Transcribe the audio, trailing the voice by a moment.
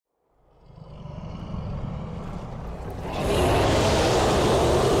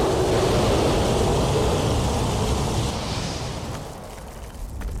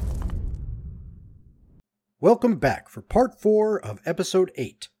Welcome back for part 4 of episode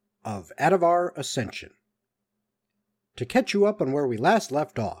 8 of Adavar Ascension. To catch you up on where we last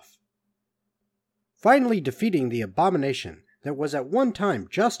left off. Finally defeating the abomination that was at one time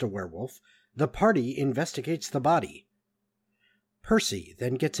just a werewolf, the party investigates the body. Percy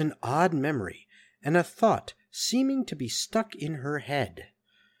then gets an odd memory and a thought seeming to be stuck in her head.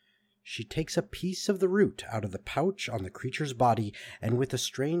 She takes a piece of the root out of the pouch on the creature's body, and with a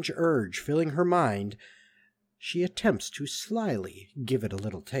strange urge filling her mind, she attempts to slyly give it a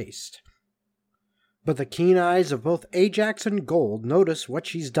little taste. But the keen eyes of both Ajax and Gold notice what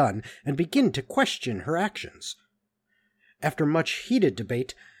she's done and begin to question her actions. After much heated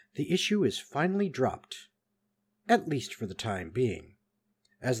debate, the issue is finally dropped, at least for the time being,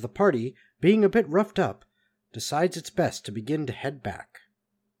 as the party, being a bit roughed up, decides it's best to begin to head back.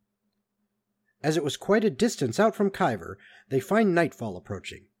 As it was quite a distance out from Kyver, they find nightfall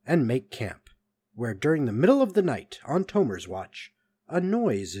approaching and make camp, where during the middle of the night on Tomer's watch, a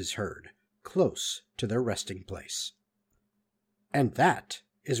noise is heard close to their resting place. And that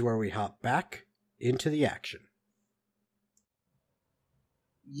is where we hop back into the action.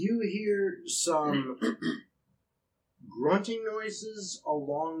 You hear some grunting noises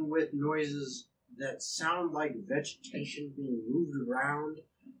along with noises that sound like vegetation being moved around,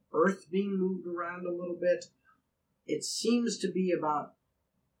 earth being moved around a little bit. It seems to be about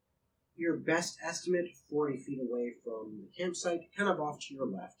your best estimate 40 feet away from the campsite, kind of off to your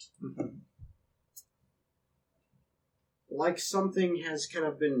left. Like something has kind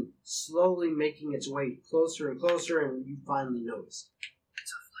of been slowly making its way closer and closer, and you finally notice.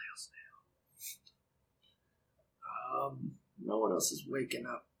 It's a flail snail. No one else is waking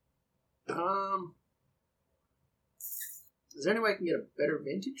up. Is there any way I can get a better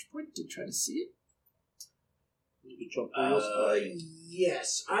vantage point to try to see it?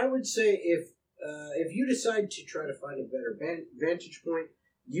 Yes, I would say if you decide to try to find a better vantage point,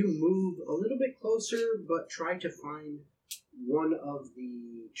 you move a little bit closer, but try to find one of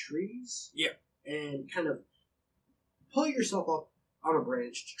the trees. Yeah. And kind of pull yourself up on a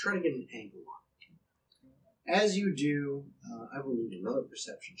branch to try to get an angle on it. As you do, I will need another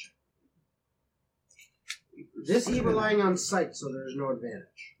perception check. This is relying on sight, so there's no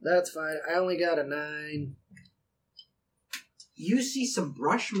advantage. That's fine. I only got a 9. You see some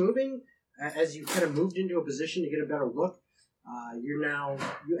brush moving as you kind of moved into a position to get a better look.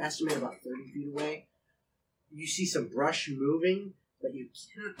 You estimate about 30 feet away. You see some brush moving, but you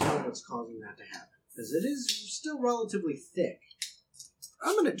cannot tell what's causing that to happen, because it is still relatively thick.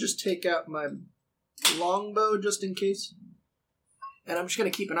 I'm going to just take out my longbow just in case. And I'm just going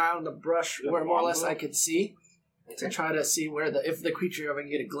to keep an eye on the brush where more or less I could see. To try to see where if the creature ever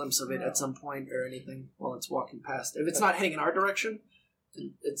can get a glimpse of it at some point or anything while it's walking past. If it's not heading in our direction,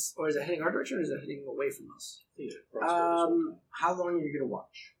 or is it heading our direction or is it heading away from us? How long are you going to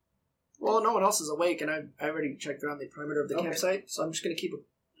watch? Well, no one else is awake, and I already checked around the perimeter of the campsite, so I'm just going to keep a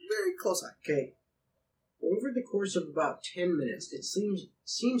very close eye. Okay. Over the course of about 10 minutes, it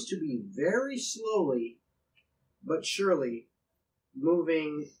seems to be very slowly, but surely,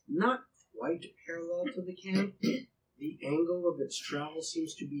 moving not quite parallel to the camp. The angle of its travel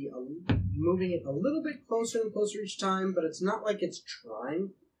seems to be moving it a little bit closer and closer each time, but it's not like it's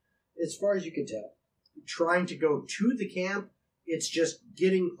trying, as far as you can tell, trying to go to the camp. It's just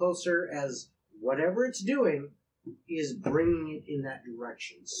getting closer as whatever it's doing is bringing it in that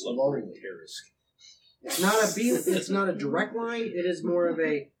direction slowly. It's not a direct line. It is more of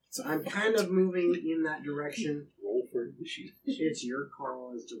I'm kind of moving in that direction. Roll for initiative. It's your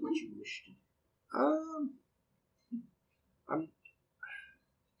call as to what you wish to do.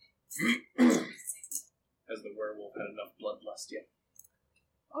 Has the werewolf had enough bloodlust yet?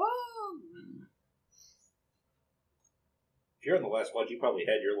 If you're on the last watch, you probably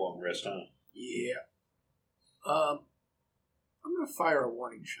had your long rest, huh? Yeah. I'm going to fire a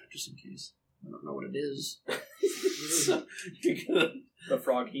warning shot just in case. I don't know what it is. The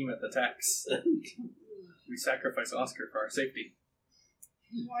frog hemoth attacks. We sacrifice Oscar for our safety.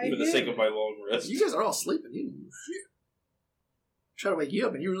 For the sake of my long rest. You guys are all sleeping. You shit. Try to wake you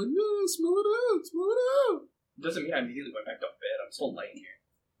up, and you were like, no, smell it out, smell it out. Doesn't mean I immediately went back to bed. I'm still laying here.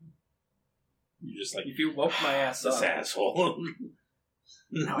 You're just like, if you woke my ass this up, asshole.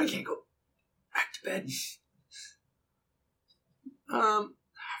 Now I can't go back to bed.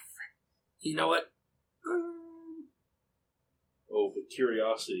 You know what? Oh, but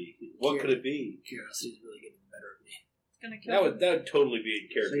curiosity. What could it be? Curiosity is really getting the better of me. it's gonna kill That would totally be in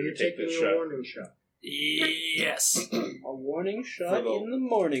So character you're to take taking this a shot. warning shot. Yes. A warning shot in the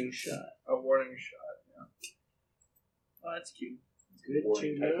morning shot. a warning shot. Yeah. Oh, that's cute. Good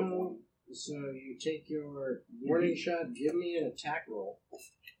Warning to type of know. one. So you take your warning shot. Give me an attack roll.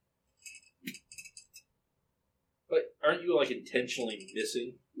 But aren't you like intentionally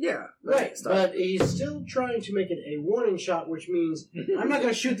missing? Yeah. Right, but he's still trying to make it a warning shot, which means I'm not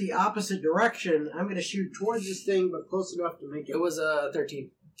going to shoot the opposite direction. I'm going to shoot towards this thing, but close enough to make it. It was 13.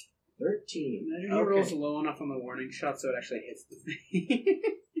 13. Imagine he rolls low enough on the warning shot so it actually hits the thing.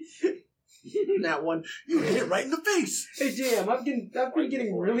 That one, you hit it right in the face. Hey, damn, I've been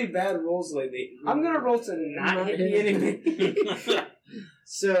getting really bad rolls lately. I'm gonna roll to not hit the enemy.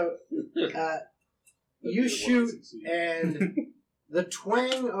 So, you shoot, and the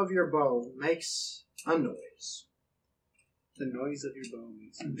twang of your bow makes a noise. The noise of your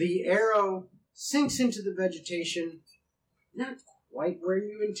bones. The arrow sinks into the vegetation, not quite where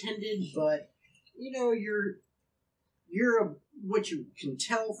you intended, but you're what you can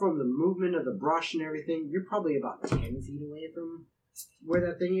tell from the movement of the brush and everything. You're probably about 10 feet away from where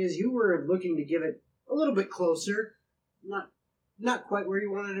that thing is. You were looking to give it a little bit closer, not quite where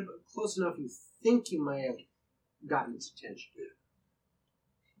you wanted it, but close enough you think you might have gotten its attention.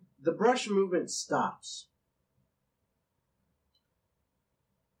 The brush movement stops.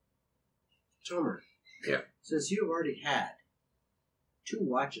 Tomer. Yeah. Since you have already had 2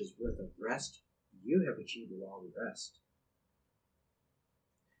 watches worth of rest, you have achieved a long rest.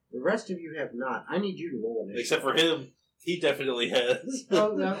 The rest of you have not. I need you to roll an Except for him. He definitely has.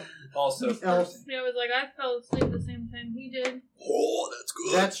 Oh, no. Also, Elf. Yeah, I was like, I fell asleep the same time he did. Oh, that's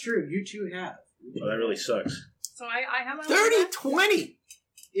good. That's true. You 2 have. Well, that really sucks. So I have my 30, 20.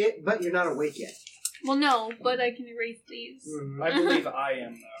 But you're not awake yet. Well, no, but I can erase these. Mm-hmm. I believe I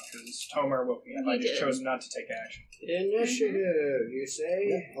am, though, because Tomer woke me up. I He just did. chose not to take action. Initiative, you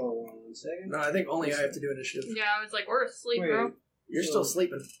say? Hold on 1 second. No, I think only I have to do initiative. Yeah, I was like, we're asleep, Wait. bro. You're still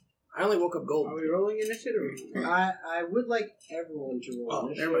sleeping. I only woke up gold. Are we rolling initiative? I would like everyone to roll Oh,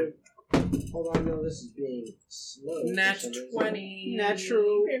 initiative. Hold on, no, this is being slow. for Nat some reason. 20.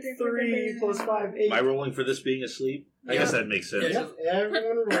 Natural 3 plus 5, 8. Am I rolling for this being asleep? I guess that makes sense. Yep,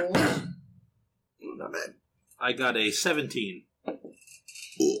 everyone rolls. Not bad. I got a 17. Me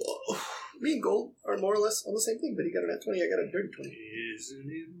and gold are more or less on the same thing, but he got a nat 20, I got a dirty 20.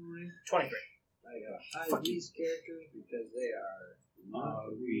 23. I gotta hide Fuck you. these characters because they are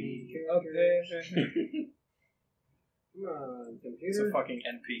Okay. characters. Come on, It's a computer. fucking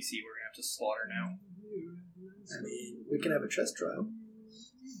NPC we're gonna have to slaughter now. I mean, we can have a test trial.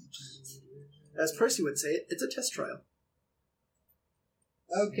 As Percy would say it, it's a test trial.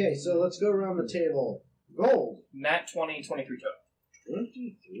 Okay, so let's go around the table. Gold. Nat 20, 23 total.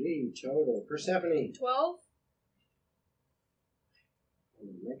 23 total. Persephone. 12?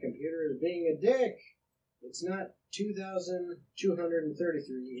 My computer is being a dick. It's not 2,233.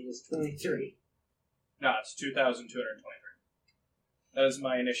 It is 23. No, it's 2,223. That is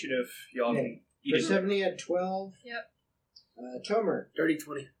my initiative. Y'all can eat it. Persephone had 12. Yep. Tomer. Dirty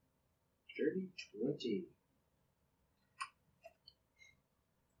 20. Dirty 20.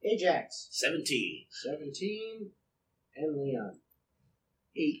 Ajax. 17. 17. And Leon.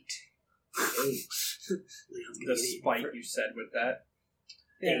 8. 8. Leon's gonna The get spite you said with that.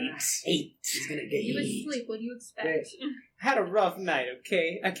 8. He's gonna get He was 8. asleep. What do you expect? I had a rough night,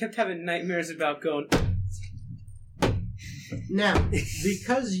 okay? I kept having nightmares about going. Now,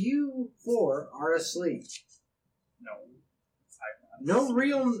 because you 4 are asleep, No. no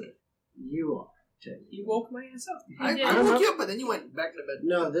real. You are. You woke my ass up. I did. woke you up, but then you went back to bed.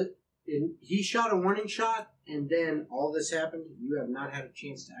 No, he shot a warning shot, and then all this happened. You have not had a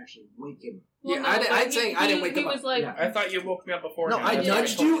chance to actually wake him. Well, Yeah, no, I'd but say I didn't wake he him up. was like, Yeah. I thought you woke me up before. No, I Yeah.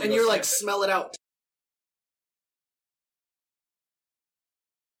 nudged you, and you're like, smell it out.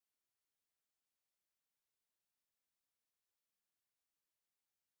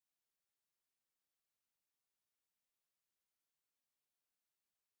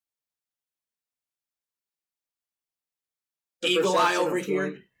 Eagle eye Perception over of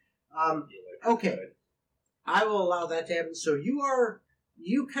here. 20. Okay. I will allow that to happen. So you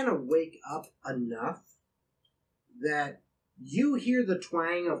kind of wake up enough that you hear the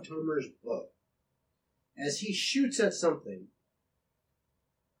twang of Tomer's bow as he shoots at something.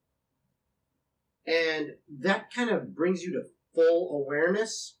 And that kind of brings you to full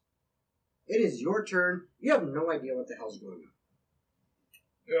awareness. It is your turn. You have no idea what the hell's going on.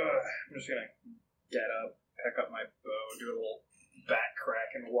 I'm just gonna get up, pick up my bow, do a little back crack,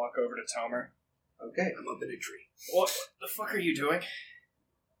 and walk over to Tomer. Okay. I'm up in a tree. What the fuck are you doing?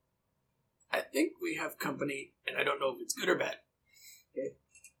 I think we have company, and I don't know if it's good or bad.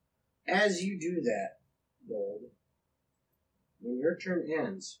 As you do that, Gold, when your turn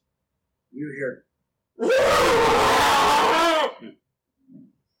ends, you hear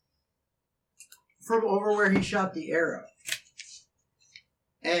from over where he shot the arrow.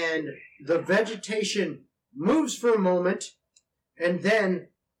 And the vegetation moves for a moment, and then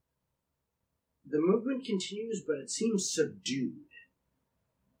the movement continues, but it seems subdued.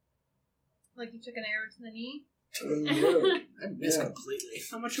 Like you took an arrow to the knee? I missed Yeah. completely.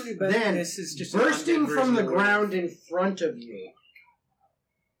 How much would be better Then, this is just bursting an undead from the version of ground in front of you,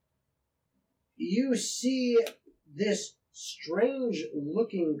 you see this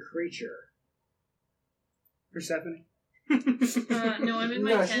strange-looking creature. Persephone. No, I'm in my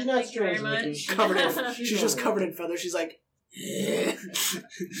No, tent. she's not Thank you very strange-looking. much. She's Covered in, She's she's just all covered right. in feathers. She's like, You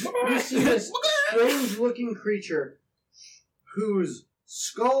see this strange-looking creature whose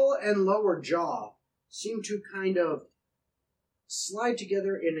skull and lower jaw seem to kind of slide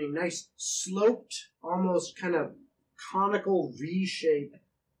together in a nice sloped, almost kind of conical V shape,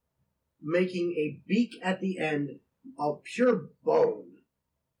 making a beak at the end of pure bone.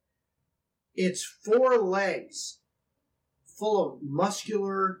 Its 4 legs, full of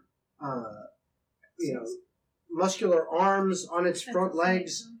muscular, muscular arms on its front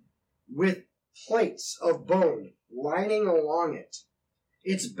legs, with plates of bone lining along it.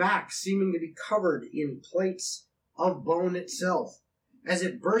 Its back seeming to be covered in plates of bone itself as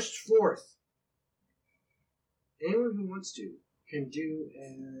it bursts forth. Anyone who wants to can do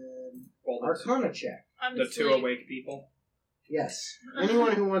an Arcana check. I'm The two asleep. awake people. Yes.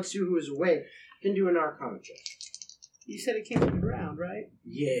 Anyone who wants to who is awake can do an Arcana check. You said it came from the ground, right?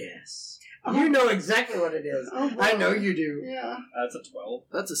 Yes. You know exactly what it is. Oh, I know you do. Yeah. That's a 12.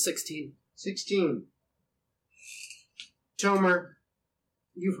 that's a 16. 16. Tomer,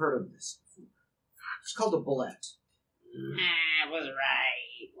 you've heard of this before. It's called a bullet. I was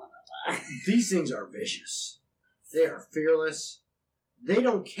right. These things are vicious. They are fearless. They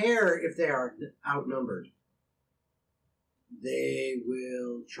don't care if they are outnumbered. They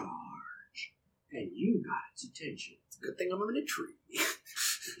will charge. And you got its attention. It's a good thing I'm in a tree.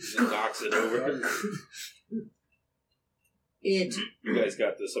 Knocks it over. It You guys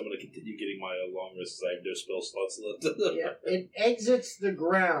got this. I'm going to continue getting my long rests. I have no spell slots left. it exits the I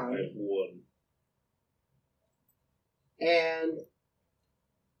ground, have 1. and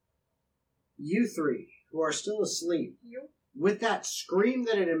you 3 who are still asleep, You? with that scream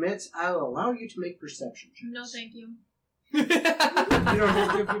that it emits, I'll allow you to make perception checks. No, thank you. You don't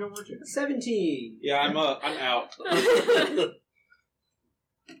have to if you don't want to. 17. Yeah, I'm out.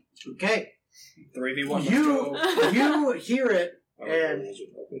 Okay. 3v1. You hear it I don't know and what rules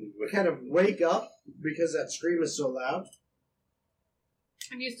would help anyway. kind of wake up because that scream is so loud,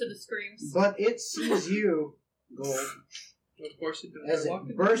 I'm used to the screams. but it sees you, Gold, Of course it does. as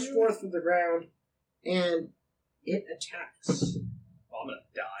it bursts forth from the ground, and it attacks Oh, I'm gonna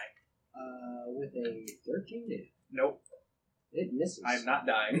die. with a 13 hit. Nope. It misses. I'm not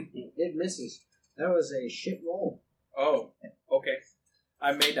dying. It misses. That was a shit roll. Oh, okay.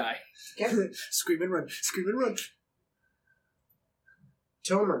 I may die. Okay. Scream and run. Scream and run.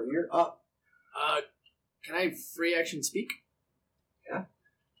 Tomer, you're up. Can I free action speak? Yeah.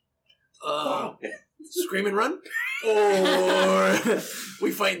 Scream and run? Or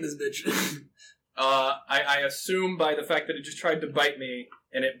we fighting this bitch? I assume by the fact that it just tried to bite me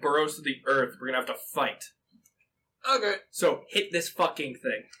and it burrows to the earth, we're gonna have to fight. Okay. So hit this fucking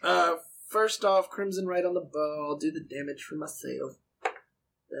thing. First off, Crimson right on the bow. I'll do the damage for myself.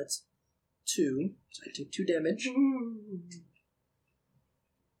 That's 2. So I take 2 damage.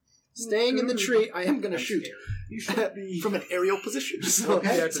 Staying in the tree, I am gonna shoot. You should be. From an aerial position. So,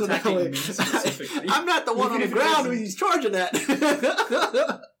 Okay. Yeah, it's so that attacking way, me specifically. I'm not the one on the Even if it ground doesn't- when he's charging at.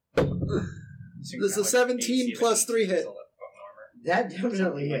 This is a 17 plus 3 hit. That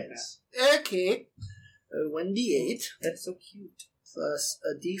definitely hits. Okay. 1d8 That's so cute. plus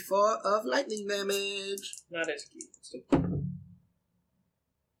a d4 of lightning damage. Not as cute. Still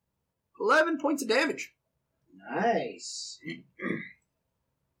 11 points of damage. Nice.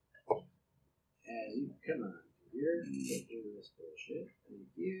 And come on, here, get through this bullshit. Thank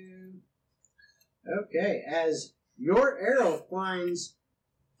you. Okay, as your arrow finds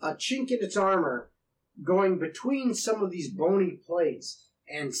a chink in its armor, going between some of these bony plates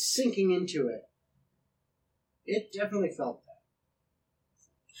and sinking into it, it definitely felt that.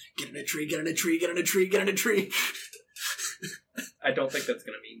 Get in a tree, get in a tree, get in a tree, get in a tree. I don't think that's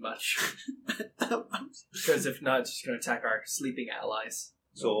gonna mean much. Because if not, it's just gonna attack our sleeping allies.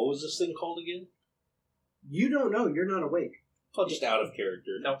 So what was this thing called again? You don't know. You're not awake. Oh, just out of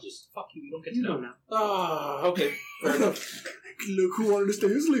character. No, just fuck you. You don't get You to know. don't know. Ah, okay. Fair enough. Look who wanted to stay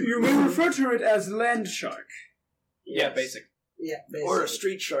asleep. You may refer to it as land shark. Yeah, Yes. basic. Yeah, basically. Or a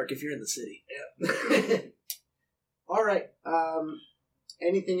street shark if you're in the city. All right.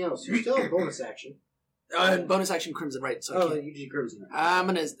 Anything else? You still have bonus action. Bonus action Crimson, right? So I Oh, can't. you did Crimson. I'm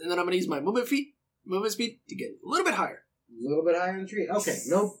gonna use my movement speed to get a little bit higher. A little bit higher in the tree. Okay,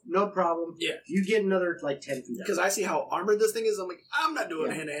 no problem. Yeah. You get another 10 feet up. Because I see how armored this thing is. I'm like, I'm not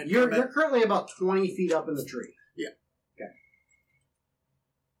doing hand to hand. You're currently about 20 feet up in the tree. Yeah. Okay.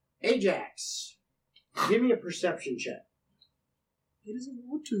 Ajax, give me a perception check. He doesn't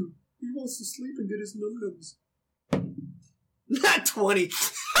want to. He wants to sleep and get his num-nums. Not 20.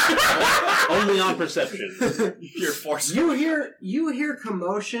 Only on perception. You're forced. You hear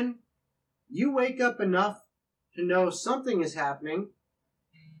commotion. You wake up enough to know something is happening.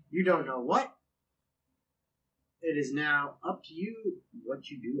 You don't know what. It is now up to you what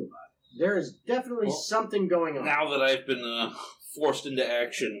you do about it. There is definitely something going on. Now that I've been forced into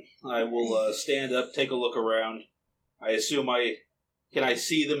action, I will stand up, take a look around. I assume can I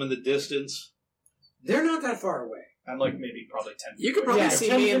see them in the distance? They're not that far away. I'm like maybe probably 10 feet You could away. probably Yeah, see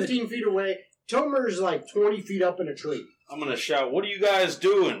 10, me in 15 feet away. Tomer's like 20 feet up in a tree. I'm going to shout, "What are you guys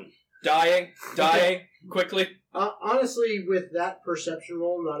doing?" Dying, quickly. Honestly, with that perception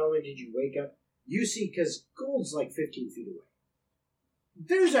roll, not only did you wake up, you see, because Gold's like 15 feet away.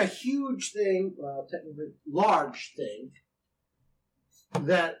 There's a huge thing, well, technically large thing,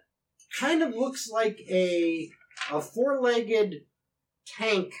 that kind of looks like a four-legged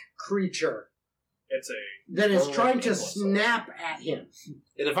tank creature It's a that is Or trying to Nicholas. snap at him.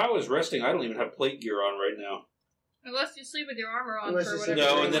 And if I was resting, I don't even have plate gear on right now. Unless you sleep with your armor on Unless for you whatever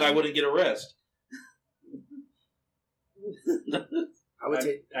sleep- No, and then I wouldn't get a rest. I would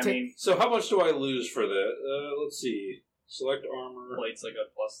take. I mean, So how much do I lose for that? Let's see. Select armor. plate's like a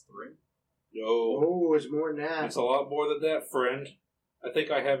 +3. No. Oh, it's more than that. It's a lot more than that, friend. I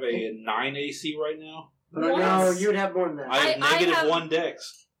think I have a 9 AC right now. But What? no, you'd have more than that. I have I negative have- 1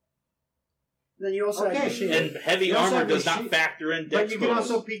 dex. Then you also have Okay. your shield. And heavy You also armor have your does not shield. factor in But dex you can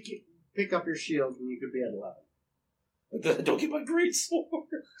bonus. also pick up your shield, and you could be at 11. Don't get my great sword.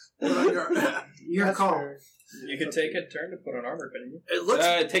 Your That's call. fair. You could take a turn to put an armor pin in you. It looks.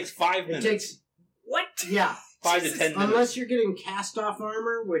 It takes 5 It minutes. takes What? yeah, 5 to 10 minutes. unless you're getting cast off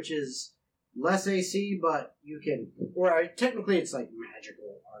armor, which is less AC, but you can, or technically it's like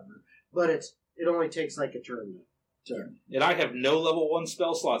magical armor, but it only takes like a turn to. And I have no level 1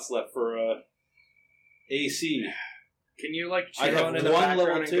 spell slots left for AC. Can you like I chill have on in the one background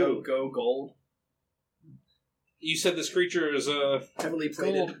level and two. go gold? You said this creature is Heavily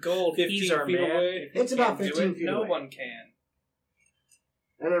plated. Gold. 15 He's our feet man. away? If he It's about can't do 15 it, feet no away. one can.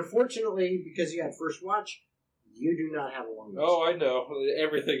 And unfortunately, because you had first watch, you do not have a long rest. Oh, I know.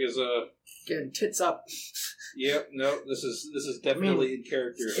 Everything is Getting tits up. Yep. No, this is definitely in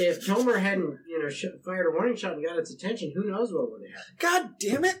character. If Tomer hadn't, fired a warning shot and got its attention, who knows what would have happened? God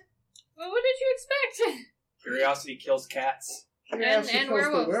damn it! Well, what did you expect? Curiosity kills cats. And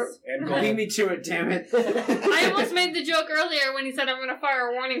werewolves. And Beat gold. me to it, damn it. I almost made the joke earlier when he said I'm going to fire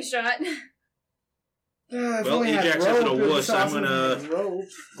a warning shot. Well, Ajax isn't a wuss. I'm gonna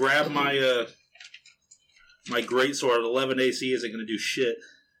grab my my great sword. 11 AC isn't going to do shit.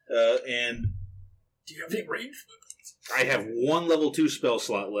 And Do you have any ranged? I have 1 level 2 spell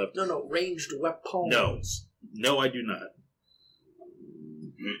slot left. No, ranged weapons. No, I do not.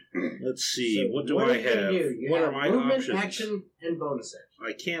 Let's see. So what do are I you gonna have? do? You What have are my movement, options? action, and bonus action.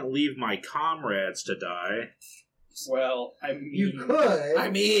 I can't leave my comrades to die. Well, I mean, You could. I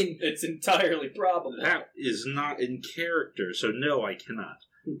mean, it's entirely probable. That is not in character, so no, I cannot.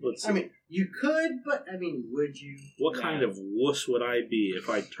 Let's see. I mean, you could, but would you? What Nah. kind of wuss would I be if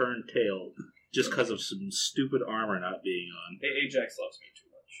I turned tail just because of some stupid armor not being on? Ajax loves me too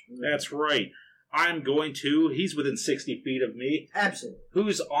much. That's right. I'm going to. He's within 60 feet of me. Absolutely.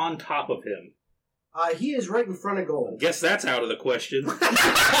 Who's on top of him? He is right in front of Gold. Guess that's out of the question.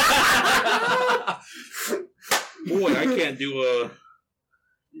 Boy, I can't do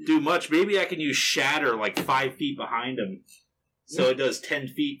much. Maybe I can use Shatter like 5 feet behind him, so it does 10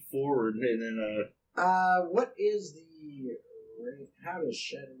 feet forward, and then What is the? How does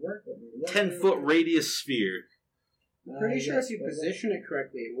Shadow work? 10-foot radius sphere. I'm pretty sure yes, if you but- position it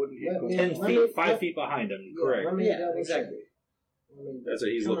correctly, it wouldn't hit Let gold. me- 10 let feet, me- 5 feet behind him. Yeah, Correct. let me Yeah, double exactly. check. Let me- That's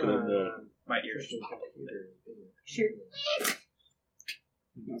what he's come looking at. on. My ears. Christian pop up.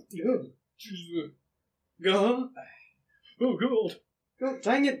 computer. Go. Oh, gold. Go.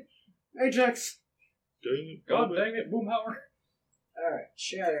 Dang it. Ajax. God dang it, Boomhauer. All right,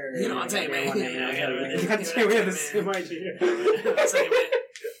 Shatter. You know what I'm saying, man. God damn, we have the same idea.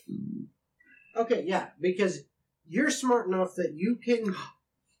 Okay, yeah, because you're smart enough that you can,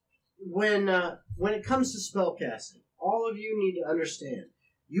 when it comes to spellcasting, all of you need to understand.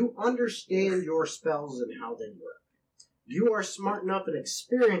 You understand your spells and how they work. you are smart enough and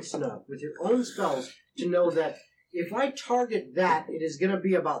experienced enough with your own spells to know that if I target that, it is going to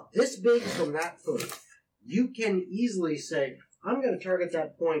be about this big from that point. You can easily say, I'm going to target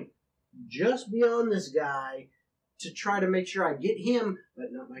that point just beyond this guy to try to make sure I get him, but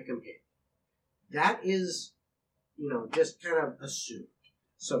not my companion. That is, just kind of assumed.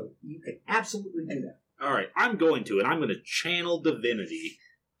 So you can absolutely do that. All right, I'm going to, and I'm going to channel divinity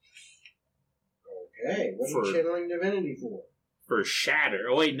Okay, what are you channeling divinity for? for shatter.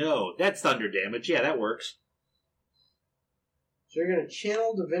 Oh wait, no, that's thunder damage. Yeah, that works. So you're going to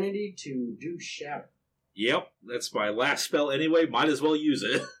channel divinity to do shatter. Yep, that's my last spell anyway. Might as well use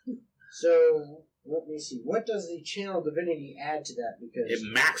it. So let me see. What does the channel divinity add to that? Because It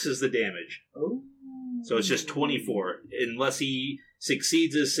maxes the damage, oh, so it's just 24, unless he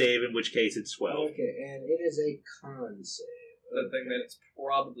succeeds his save, in which case it's 12. Okay, and it is a con save. The thing that it's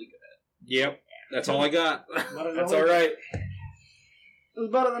probably good at. Yep, that's all I got. That's all right. It was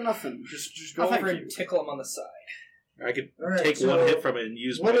better than nothing. Just go over and tickle him on the side. I could All right, take so one hit from it and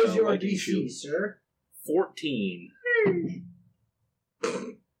use what my is your lightning DC, shoot. sir? 14.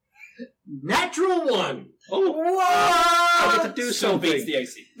 Natural 1! Oh, I get to do Still beats something. the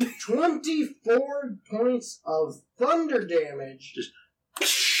AC. 24 points of thunder damage.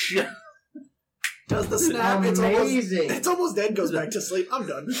 Does the snap? Amazing. It's almost dead. Goes back to sleep. I'm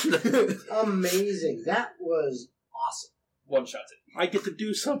done. Amazing. That was awesome. One shots it. I get to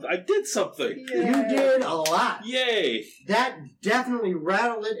do something. I did something. You did a lot. Yay! That definitely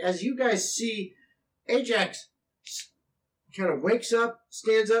rattled it. As you guys see, Ajax kind of wakes up,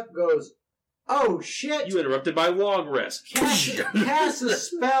 stands up, goes, "Oh shit!" You interrupted my long rest. Cast a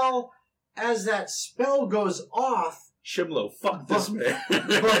spell. As that spell goes off, Shimlo, fuck this man.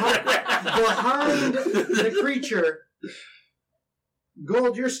 behind the creature,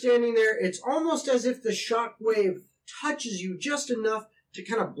 Gold, you're standing there. It's almost as if the shockwave touches you just enough to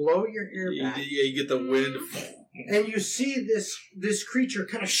kind of blow your hair back. You get the wind. And you see this creature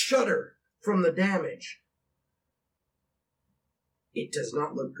kind of shudder from the damage. It does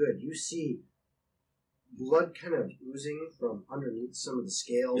not look good. You see blood kind of oozing from underneath some of the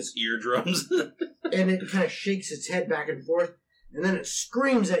scales. It's eardrums. And it kind of shakes its head back and forth. And then it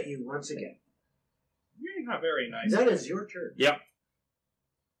screams at you once again. You're not very nice. That is your turn. Yep.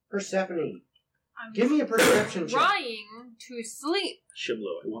 Persephone, I'm give me a perception check. trying to sleep.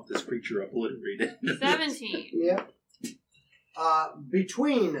 Shimlo, I want this creature obliterated. 17. Yep.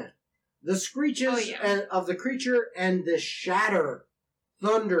 Between the screeches of the creature and the shatter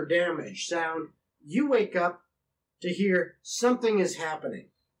thunder damage sound, you wake up to hear something is happening.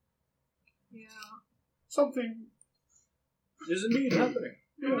 Yeah. Something is indeed happening.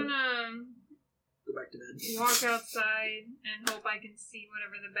 I'm gonna Go back to bed. walk outside and hope I can see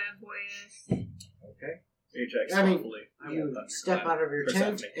whatever the bad boy is. Okay. Ajax I mean, hopefully. You step out of your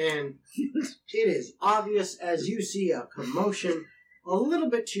tent, and it is obvious as you see a commotion a little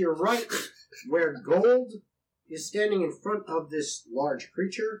bit to your right, where Gold is standing in front of this large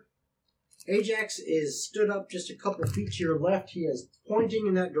creature. Ajax is stood up just a couple feet to your left. He is pointing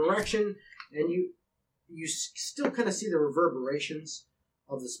in that direction, and you still kind of see the reverberations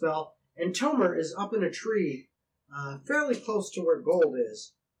of the spell. And Tomer is up in a tree, fairly close to where Gold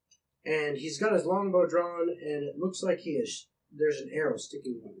is. And he's got his longbow drawn, and it looks like there's an arrow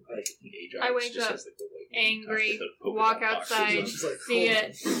sticking out of it. I wake up angry, walk outside, see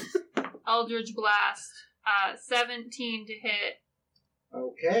it. Eldritch Blast. 17 to hit.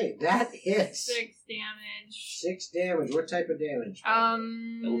 Okay, that hits. 6 damage. 6 damage. What type of damage?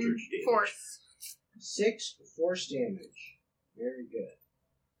 Eldritch damage. Force. 6 force damage. Very good.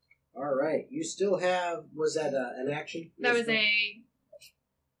 All right, you still have. Was that an action? That was an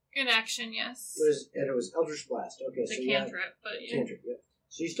action, yes. It was Eldritch Blast. Okay, It's so a you have cantrip, but yeah. cantrip. Yep.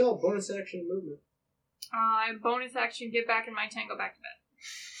 So you still have bonus action movement. Bonus action, get back in my tent, go back to bed.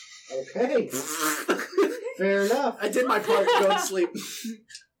 Okay, fair enough. I did my part. Go to sleep.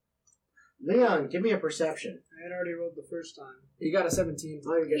 Leon, give me a perception. I had already rolled the first time. You got a 17.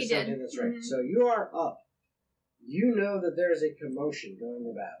 Oh, you get He something. did. That's right. Mhm. So you are up. You know that there is a commotion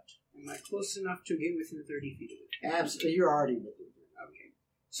going about. Am I close enough to get within 30 feet of it? Absolutely, you're already with it. Okay.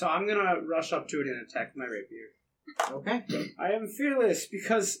 So I'm gonna rush up to it and attack my rapier. Okay. I am fearless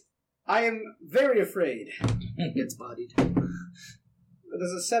because I am very afraid. Gets bodied.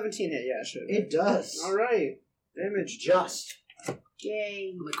 There's a 17 hit, yeah, sure. It does. Alright. Damage. Just.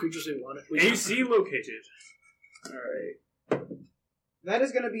 Yay. The creatures we want it. AC located. Alright. That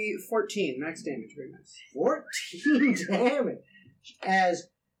is gonna be 14. Max damage. Very nice. 14 damage. As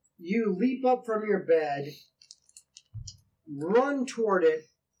you leap up from your bed, run toward it,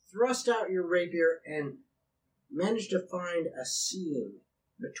 thrust out your rapier, and manage to find a seam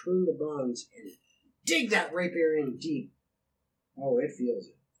between the bones and dig that rapier in deep. Oh, it feels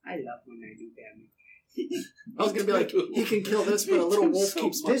it. I love when I do damage. I was gonna be like, he can kill this, but a little wolf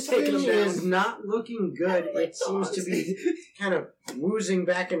keeps This taking thing him down. is not looking good. It seems to be kind of woozing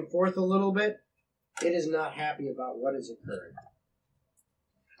back and forth a little bit. It is not happy about what is occurring.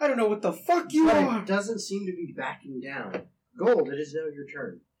 I don't know what the fuck you But are. it doesn't seem to be backing down. Gold, it is now your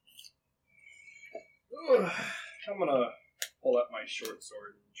turn. I'm gonna pull out my short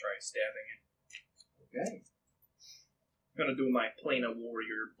sword and try stabbing it. Okay. I'm gonna do my Plana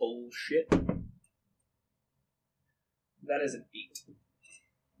warrior bullshit. That is an 8.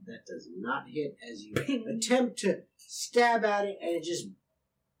 That does not hit as you attempt to stab at it, and it just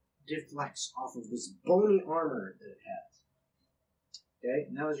deflects off of this bony armor that it has. Okay,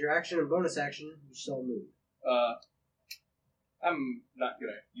 and that was your action and bonus action. You still move. I'm not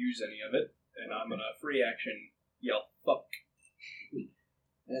gonna use any of it, and I'm gonna free action yell fuck.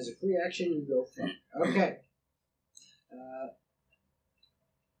 As a free action, you go fuck. Okay.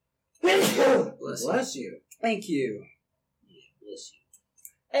 Bless you. Thank you. Bless you.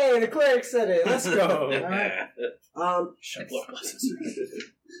 Hey, the cleric said it. Let's go. Alright. Shut blood blesses.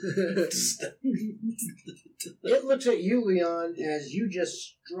 It looks at you, Leon, as you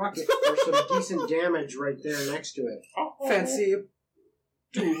just struck it for some decent damage right there next to it. Fancy.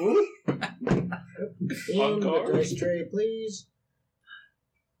 In the dice tray, please.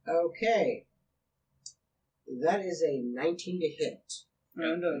 Okay. That is a 19 to hit.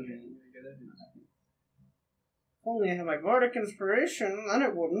 Only I have my bardic inspiration, then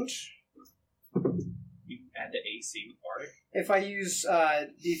it wouldn't. You add the AC with Bardic? If I use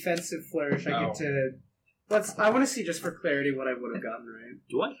defensive flourish, I Oh. get to. I want to see just for clarity what I would have gotten right.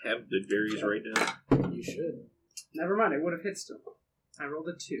 Do I have good berries right now? You should. Never mind, I would have hit still. I rolled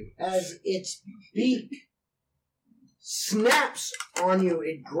a 2. As its beak snaps on you,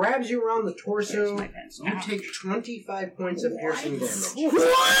 it grabs you around the torso. You take 25 points of piercing damage.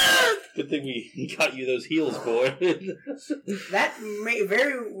 Good thing we got you those heals, boy. That may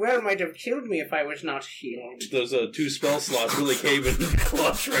very well might have killed me if I was not healed. Those 2 spell slots really came in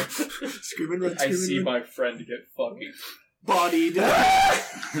clutch, right? Screaming I see my friend get fucking bodied.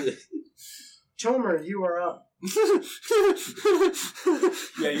 Tomer, you are up.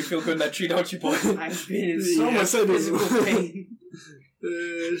 Yeah, you feel good in that tree, don't you, boy? I've been in so much physical pain.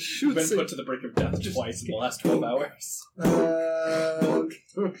 You've been put to the brink of death twice in the last 12 hours.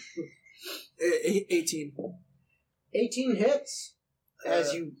 18. 18 hits.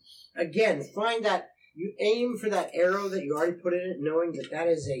 As you, again, find that you aim for that arrow that you already put in it, knowing that that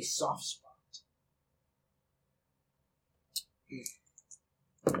is a soft spot.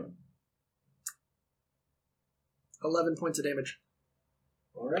 11 points of damage.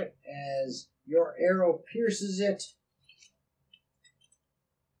 Alright, as your arrow pierces it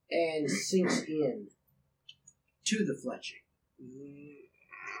and sinks in to the fletching.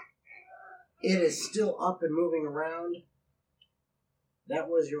 It is still up and moving around. That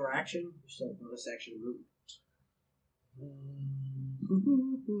was your action. You still have bonus action movement.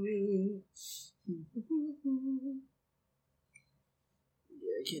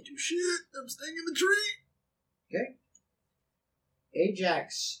 Yeah, I can't do shit. I'm staying in the tree. Okay.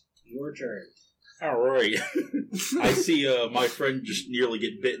 Ajax, your turn. All right. I see my friend just nearly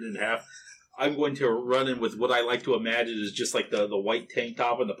get bitten in half. I'm going to run in with what I like to imagine is just like the white tank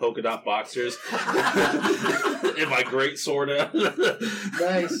top and the polka dot boxers. And my great sword out.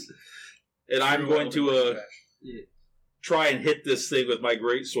 Nice. And I'm going to try and hit this thing with my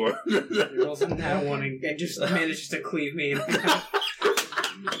great sword. He rolls a nat 1 and just manages to cleave me in half.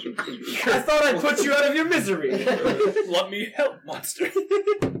 I thought I'd put you out of your misery. Let me help, monster.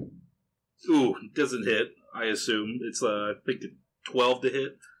 Ooh, doesn't hit, I assume. It's, I think, 12 to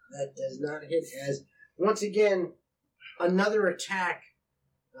hit. That does not hit as, once again, another attack,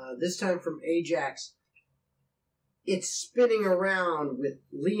 this time from Ajax. It's spinning around with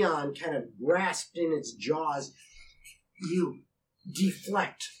Leon kind of grasped in its jaws. You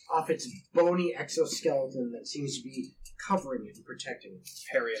deflect off its bony exoskeleton that seems to be covering it and protecting it.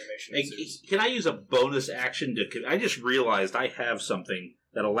 Parry animation. Hey, can I use a bonus action to... I just realized I have something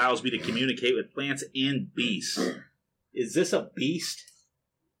that allows me to communicate with plants and beasts. Is this a beast?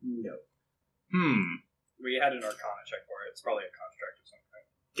 No. We had an Arcana check for it. It's probably a construct of some kind.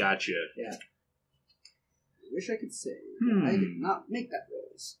 Gotcha. Yeah. I wish I could say. I did not make that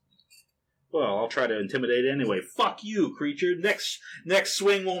rolls. Well, I'll try to intimidate anyway. Fuck you, creature. Next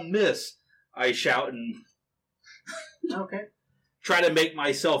swing won't miss. I shout and Okay. try to make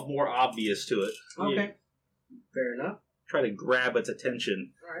myself more obvious to it. Okay. Yeah. Fair enough. Try to grab its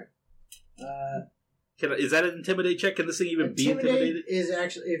attention. Is that an intimidate check? Can this thing even be intimidated? Is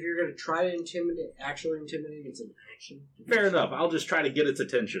actually, if you're going to try to intimidate, it's an action. Fair enough. I'll just try to get its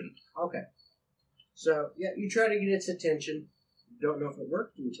attention. Okay. So, yeah, you try to get its attention. Don't know if it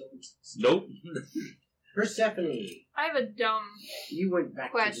worked until it's... Nope. Persephone, I have a dumb you went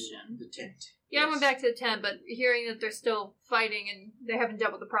back question. to the tent. Yeah, I went back to the tent, but hearing that they're still fighting and they haven't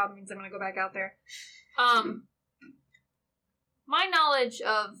dealt with the problem means I'm going to go back out there. My knowledge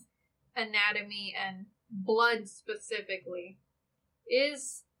of anatomy and blood specifically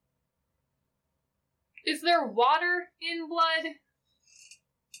is there water in blood?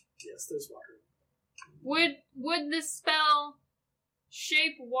 Yes, there's water. Would this spell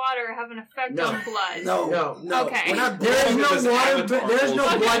shape water have an effect No. on blood? No. Okay. We're not, there is no water, there's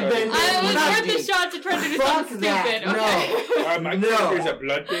no blood bending. It was We're not worth the doing- shot to try to do Fuck something that. stupid. Okay. My No. character's a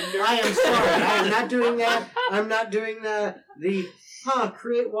bloodbender. I am sorry. I am not doing that. I'm not doing the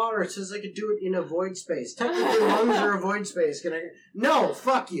create water. It says I could do it in a void space. Technically, lungs are a void space. Can I? No,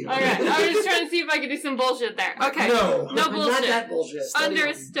 fuck you. Okay, I was just trying to see if I could do some bullshit there. Okay. No. No Not bullshit. that bullshit.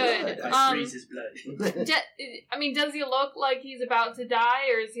 Understood. his blood. I mean, does he look like he's about to die,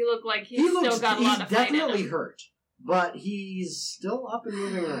 or does he look like he's He looks, still got a lot of he's fight in definitely him? hurt, but he's still up and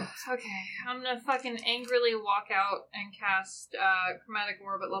moving around. Okay, I'm gonna fucking angrily walk out and cast Chromatic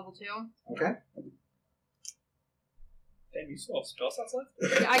Orb at level 2. Okay. Damn, you still have spell slots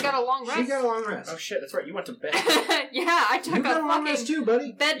left? I got a long rest. She got a long rest. Oh shit, that's right, you went to bed. Yeah, I took You got a a long rest fucking too,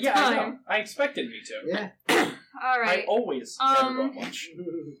 buddy. bedtime. Yeah, I know. I expected me to. Yeah. Alright. I always never got much.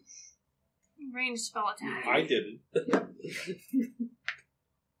 Ranged spell attack. I didn't.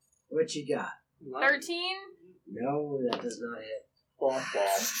 What you got? 13? No, that does not hit.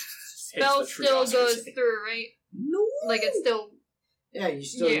 Spell Hits the still treehouse, goes basically. through, right? No. Like it's still... Yeah, you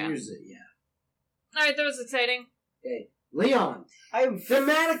still Yeah. use it. Yeah. Alright, that was exciting. Okay, Leon. I am.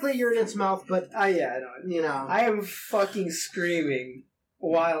 Thematically, you're in its mouth, but Yeah, I know. you know. I am fucking screaming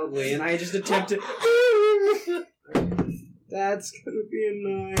wildly, and I just attempt to. That's gonna be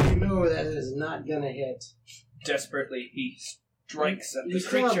a 9. No, that is not gonna hit. Desperately, he strikes at You the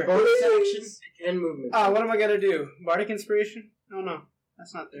still have creature. bonus action and movement. What am I gonna do? Bardic Inspiration? Oh no,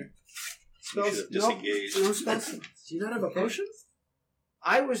 that's not there. You Spells? should have Nope. disengaged. No spells. Do you not have a potion?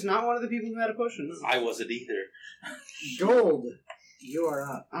 I was not one of the people who had a potion. No. I wasn't either. Gold. You are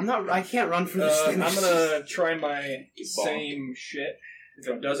up. I'm not. I can't run from this thing. I'm gonna try my Bonk. same shit. If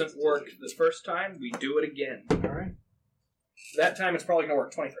it doesn't work this first time, we do it again. Alright. That time it's probably gonna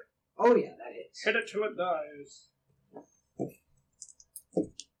work. 23. Oh, yeah, that hits. Hit it till it dies.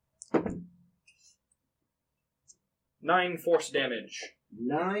 9 force damage.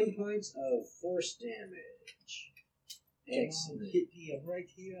 9 points of force damage. Excellent. Hit me right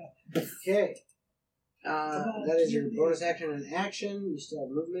here. Okay. That is your bonus action and action. You still have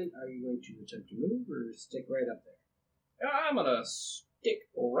movement. Are you going to attempt to move or stick right up there? I'm gonna stick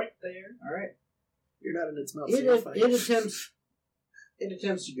right there. Alright. You're not in its mouth. so you're fine. It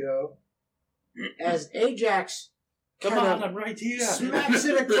attempts to go as Ajax Come kind on, of I'm right here. smacks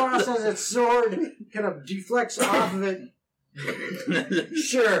it across as its sword kind of deflects off of it.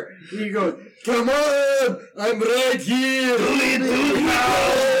 Sure. You go, come on! I'm right here!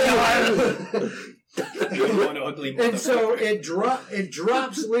 One ugly And so it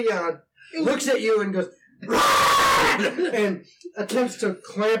drops Leon, looks at you and goes, and attempts to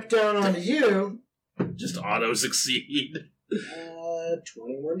clamp down onto you. Just auto succeed.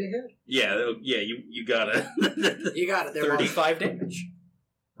 21 to hit. Yeah, you got it. You got it. There 35 damage.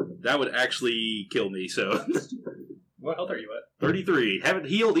 That would actually kill me, so. What health are you at? 33. Haven't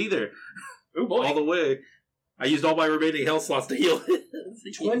healed either. Ooh boy. All the way. I used all my remaining health slots to heal it.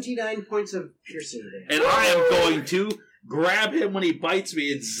 29 points of piercing damage. And I am going to grab him when he bites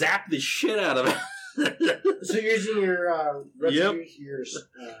me and zap the shit out of him. So you're using your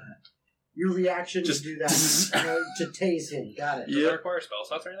your reaction Just- to do that, to tase him. Got it. Does that Yep. require spell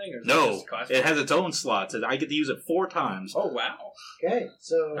slots or anything? Or is it No, just class it has its own slots, and I get to use it 4 times. Oh wow. Okay,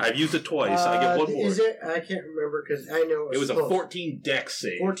 so I've used it twice. I get one more. Is it? I can't remember because I know It was a close. 14 dex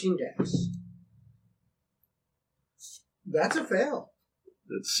save. 14 dex. That's a fail.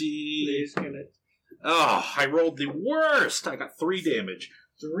 Let's see. Please kill it. Oh, I rolled the worst. I got 3 damage.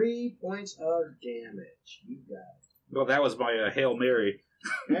 3 points of damage. You got Well, that was my Hail Mary.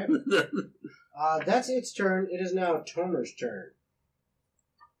 it. Okay. That's its turn. It is now Tomer's turn.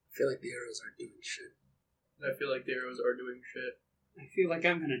 I feel like the arrows aren't doing shit. I feel like the arrows are doing shit. I feel like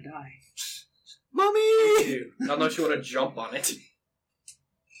I'm gonna die. Mommy! Dude, unless you want to jump on it.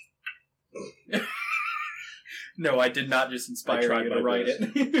 No, I did not just I inspire tried you my to write best.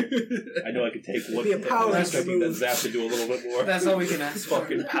 it. I know I could take one. Be a power I was expecting that move. zap to do a little bit more. That's all we can ask for.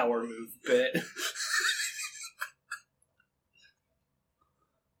 Fucking power move bit.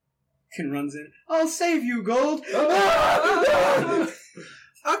 and runs in. I'll save you, Gold.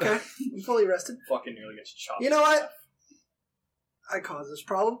 Okay, I'm fully rested. Fucking nearly gets chopped. You know what? I caused this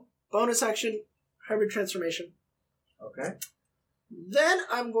problem. Bonus action, hybrid transformation. Okay. Then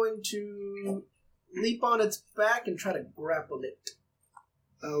I'm going to leap on its back and try to grapple it.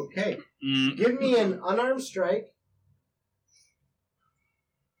 Okay. Mm. Give me an unarmed strike.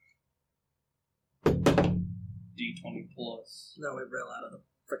 D20 plus. No, it rail out of the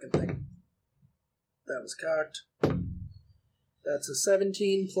frickin' thing. That was cocked. That's a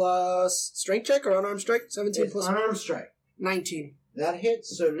 17 plus strength check or unarmed strike? 17 It's plus unarmed strike. 19. That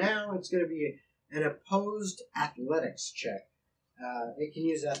hits, so now it's going to be an opposed athletics check. It can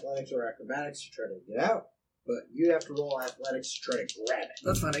use athletics or acrobatics to try to get out, but you have to roll athletics to try to grab it.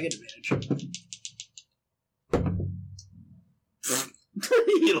 That's fine, I get advantage.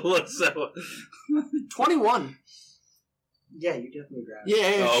 He looks so. 21. Yeah, you definitely grab it.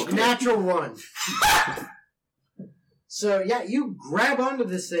 Yeah. Oh, okay. Natural one. So, yeah, you grab onto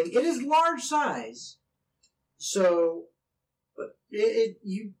this thing. It is large size, so but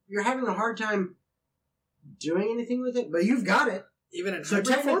you're having a hard time doing anything with it, but you've got it. Even in So hybrid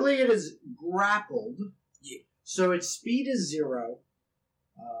form? technically it is grappled. Yeah. So its speed is 0.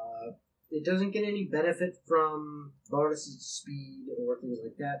 It doesn't get any benefit from bonuses to speed or things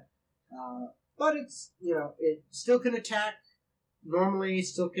like that. But it's, it still can attack normally,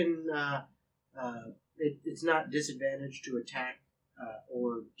 still can, it's not disadvantaged to attack,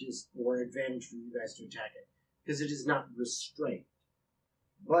 or advantage for you guys to attack it, because it is not restrained.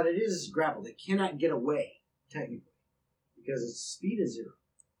 But it is grappled. It cannot get away, technically, because its speed is 0.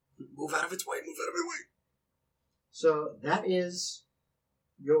 Move out of its way, move out of its way. So that is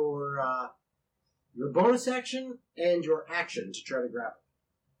your bonus action and your action to try to grapple.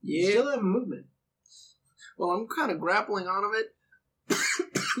 You still have movement. Well, I'm kind of grappling out of it.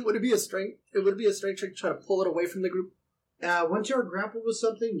 Would it be a strength? It would be a strength check to try to pull it away from the group. Once you're grappled with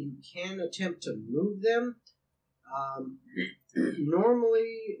something, you can attempt to move them.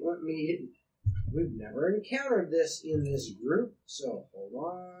 Normally, we've never encountered this in this group, so hold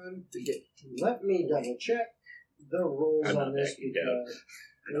on. Let me double check the rules I'm on not this backing down. because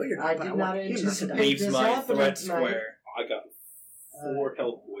I know you're I but did want not you to anticipate Leaves this my happening threat tonight. square. I got 4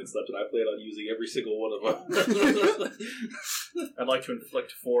 health points left, and I plan on using every single one of them. I'd like to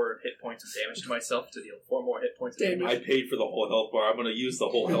inflict 4 hit points of damage to myself to deal 4 more hit points of damage. I paid for the whole health bar. I'm going to use the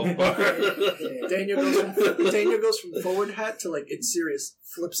whole health bar. Daniel goes from forward hat to it's serious.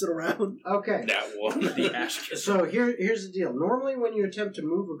 Flips it around. Okay. That one. The ash killer. So here's the deal. Normally when you attempt to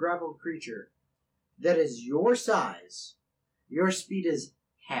move a grappled creature that is your size, your speed is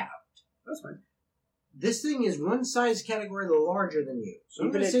halved. That's fine. This thing is one size category larger than you. So I'm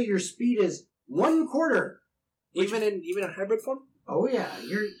Even going to say your speed is 1/4. Even in hybrid form? Oh yeah,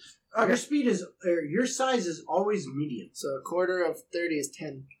 your speed is your size is always medium. So a quarter of 30 is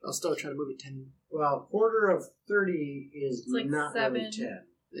 10. I'll still try to move it 10. Well, quarter of 30 is It's like not 7. really 10.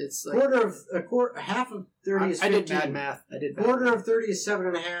 It's like Half of 30 is I 15. did bad math. Quarter of 30 is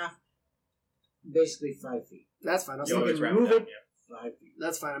 7.5. Basically 5 feet. That's fine. You still always can round move down, it. yeah. 5 feet.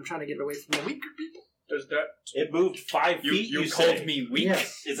 That's fine. I'm trying to get it away from the weaker people. Does that... It moved 5 feet. You say? called me weak?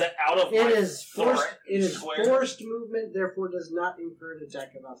 Yes. Is that out of It my is forced. threat It is square? forced movement, therefore does not incur an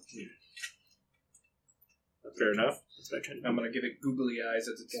attack of opportunity. Fair enough. That's what I'm trying to do. I'm going to give it googly eyes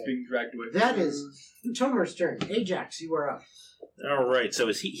as it's Okay. being dragged away. That is Tomer's turn. Ajax, you are up. All right. So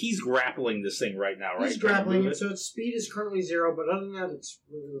he's grappling this thing right now, right? He's grappling it, so its speed is currently 0, but other than that, it's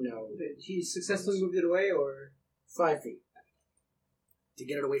really no. He successfully moved it away, or 5 feet. To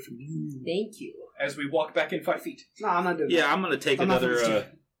get it away from you. thank you. As we walk back in 5 feet. No, I'm not doing Yeah, I'm going to take I'm not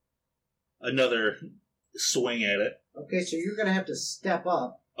another swing at it. Okay, so you're going to have to step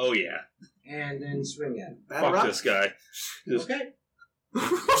up Oh yeah. and then swing at it. Battle Fuck rock? this guy. Just- Okay.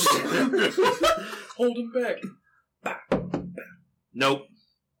 Hold him back. Nope.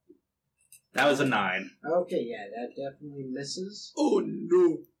 That was a 9. Okay, yeah, that definitely misses. Oh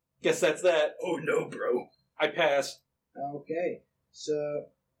no. Guess that's that. Oh no, bro. I pass. Okay, so...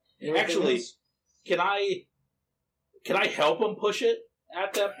 Actually, else? can I help him push it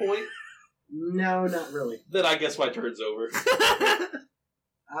at that point? No, not really. Then I guess my turn's over.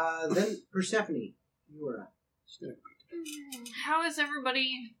 Then Persephone, you are up. How is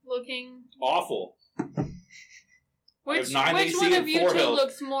everybody looking? Awful. Which 9 which AC one and of you 4 two health.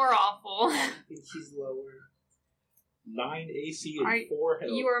 looks more awful? I think he's lower. 9 AC and Are 4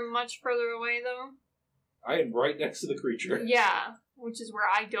 health. You are much further away, though. I am right next to the creature. Yeah, which is where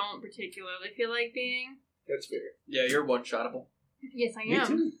I don't particularly feel like being. That's fair. Yeah, you're one-shottable. Yes, I Me am.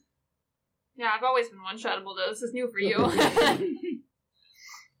 too. Yeah, I've always been one-shottable, though. This is new for you.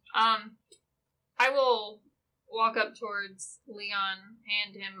 I will walk up towards Leon,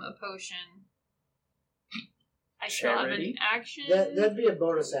 hand him a potion. I still have an action. That'd be a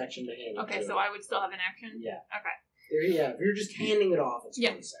bonus action to hand it Okay, to so him. I would still have an action? Yeah. Okay. Yeah, if you're just handing it off, it's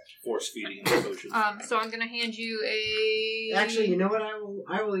Yeah. bonus action. Force feeding the potion. So I'm gonna hand you a... Actually, you know what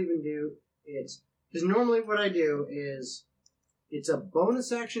I will even do? It's because normally what I do is it's a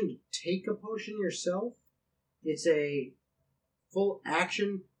bonus action to take a potion yourself. It's a full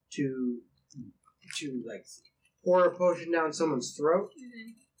action to like pour a potion down someone's throat.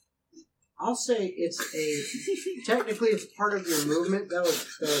 Mhm. I'll say it's technically it's part of your movement. That was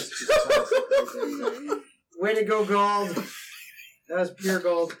way to go, Gold. That was pure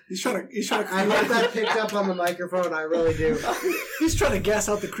gold. He's trying to. I hope that picked up on the microphone. I really do. He's trying to gas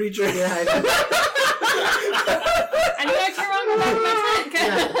out the creature. Yeah, I know. And you actually wrong about my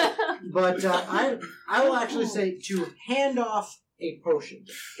trick. But I will actually say to hand off a potion.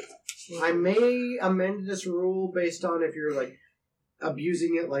 I may amend this rule based on if you're like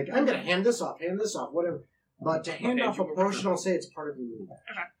abusing it, like I'm going to hand this off, whatever. But to hand off a potion, I'll say it's part of your movement.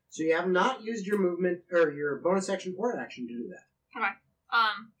 Okay. So you have not used your movement or your bonus action or action to do that.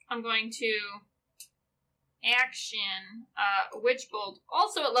 I'm going to action Witch Bolt,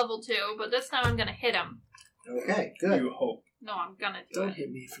 also at level 2, but this time I'm gonna hit him. Okay, good. You hope. No, I'm gonna do Don't it.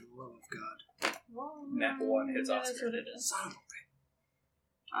 hit me for the love of God. Well, Nat 1 hits that's Oscar. what it is. Son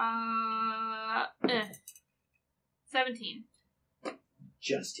of 17.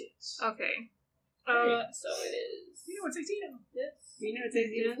 Just hits. Okay. So it is. You know it's 16 now. This. You know it's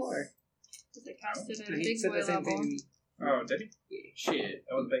 18 before. Because I cast it at a He big said boy the same thing level. to me. Oh, did he? Shit,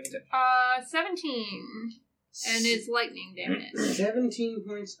 I wasn't paying attention. 17. And it's lightning damage. 17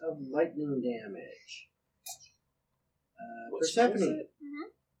 points of lightning damage. What spell is Persephone, it?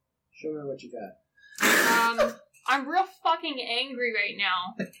 show me what you got. I'm real fucking angry right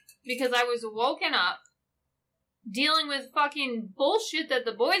now because I was woken up dealing with fucking bullshit that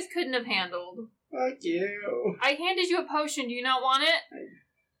the boys couldn't have handled. Fuck you. I handed you a potion. Do you not want it?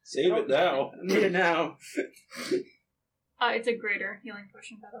 Save it now. I need it now. It's a greater healing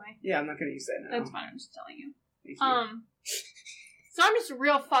potion, by the way. Yeah, I'm not gonna use that now. That's fine. I'm just telling you. Thank you. So I'm just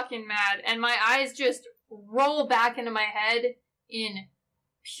real fucking mad, and my eyes just roll back into my head in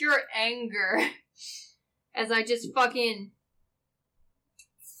pure anger as I just fucking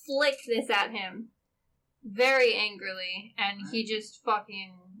flick this at him very angrily, and he just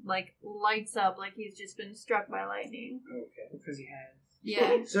fucking like lights up like he's just been struck by lightning. Okay. Because he has.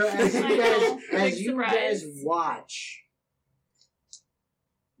 Yeah. So as I know. Big you surprise. guys watch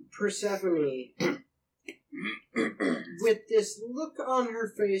Persephone with this look on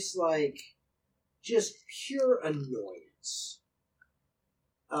her face like just pure annoyance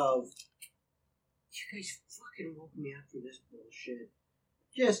of you guys fucking woke me up for this bullshit.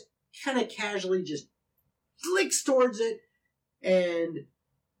 Just kind of casually just flicks towards it and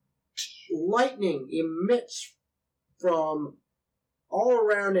lightning emits from all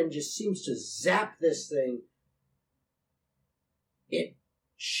around and just seems to zap this thing. It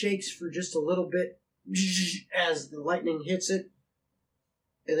shakes for just a little bit as the lightning hits it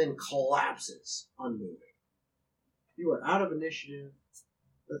and then collapses, unmoving. You are out of initiative.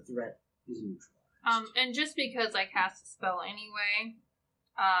 The threat is neutralized. And just because I cast a spell anyway,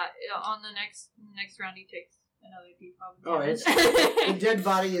 on the next round he takes another d12 Oh, damage. the dead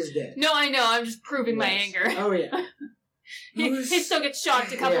body is dead. No, I know. I'm just proving my Yes. anger. Oh, yeah. He still gets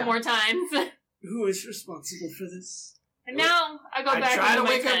shocked a couple Yeah. more times. Who is responsible for this? And now I go I back tried into to my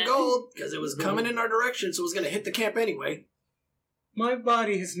wake up tent. Gold because it was coming in our direction, so it was going to hit the camp anyway. My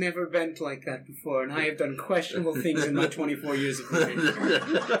body has never bent like that before, and I have done questionable things in my 24 years of living.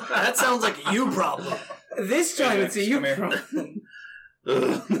 That sounds like a you problem. This time Hey, it's a you come here. problem.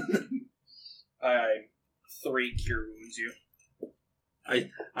 I 3 cure wounds you.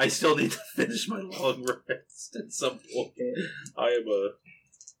 I still need to finish my long rest at some point. Okay. I am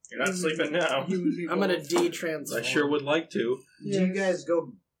You're not sleeping now. I'm going to de-transform. I sure would like to. Do you guys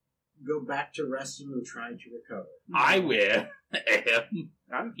go back to resting and try to recover? I will.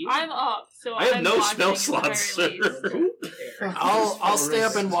 I'm here. I'm up, so I have I'm no watching spell at the slots, very sir. least. I'll stay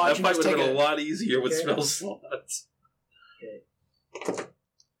up and watch That and fight just would have take been a lot easier with Okay. spell slots.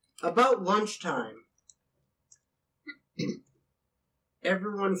 About lunchtime,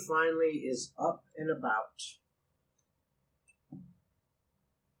 everyone finally is up and about.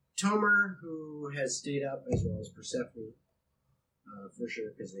 Tomer, who has stayed up, as well as Persephone, for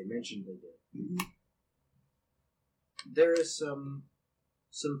sure, because they mentioned they did. There is some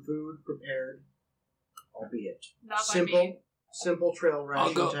food prepared, albeit Not by simple. me. simple trail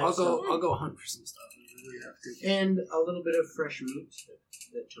ration type stuff. I'll go hunt for some stuff. And a little bit of fresh meat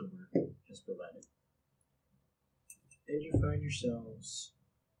that Tomer has provided. And you find yourselves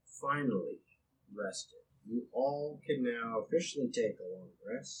finally rested. You all can now officially take a long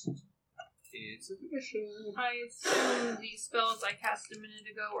rest. It's official. I assume the spells I cast a minute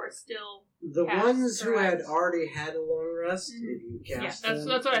ago are still. The Cast, ones who had correct. already had a long rest, Mhm. if you cast Yeah, them,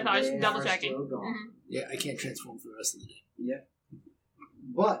 that's what I thought. I was they double are checking. still gone. Mhm. Yeah, I can't transform for the rest of the day. Yep.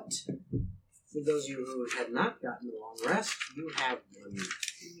 But for those of you who had not gotten a long rest, you have one.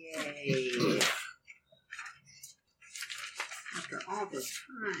 Yay. After all this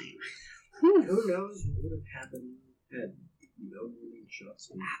time. Who knows what would have happened had no warning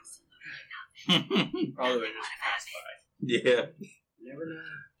shots? Probably would just pass by. Yeah. Never know.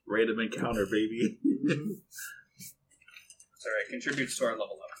 Random encounter, baby. It's alright, contributes to our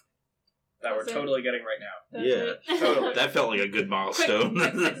level up. That we're That's it. totally getting right now. That's Yeah, it. totally. That felt like a good milestone.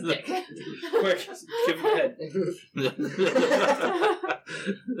 Quick, stick. Quick, give him a head.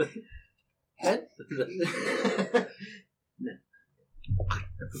 Head? No. I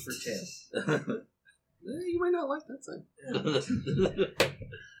prefer tail. You might not like that side.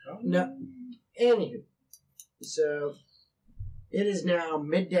 No. Anywho, so it is now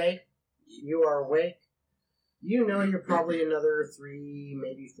midday. You are awake. You know you're probably another 3,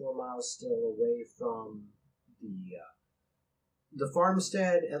 maybe 4 miles still away from the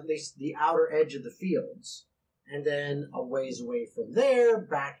farmstead, at least the outer edge of the fields, and then a ways away from there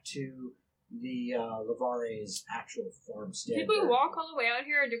back to the Lavare's actual farmstead. Did we walk all the way out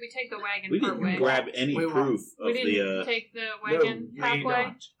here, or did we take the wagon We part didn't way? grab any We proof We of didn't the. take the No, wagon you halfway.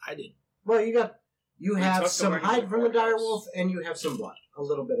 not. I did. Well, you took have the some wagon hide to from the the courthouse. direwolf, and you have some blood, a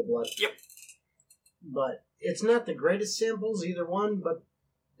little bit of blood. Yep. But it's not the greatest samples, either one. But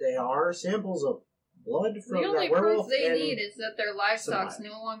they are samples of blood from The only that proof werewolf. they and need is that their livestock's some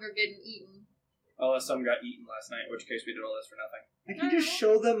no longer getting eaten. Unless some got eaten last night, in which case we did all this for nothing. I can just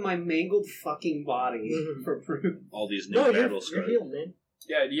show them my mangled fucking body Mhm. for proof. all these new no, you're battle scars. healed, man.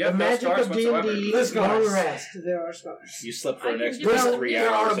 Yeah, you The have no magic scars of whatsoever. D&D The is long scars. rest. There are scars. You slept for I an can extra do that. 3 There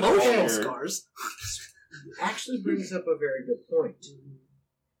are hours. of emotional hunger. scars. Actually brings up a very good point.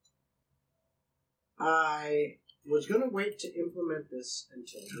 I was going to wait to implement this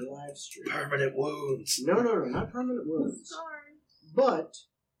until the live stream. Permanent wounds. No, not permanent wounds. Sorry. But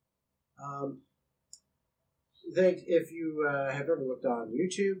if you have ever looked on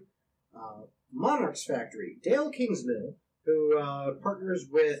YouTube, Monarch's Factory, Dale Kingsmill, who partners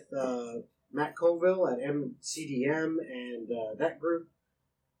with Matt Colville at MCDM and that group,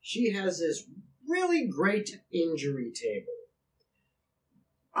 she has this really great injury table.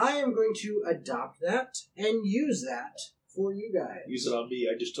 I am going to adopt that and use that for you guys. Use it on me.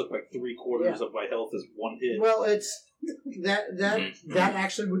 I just took like 3/4 of my health as one hit. Well, it's that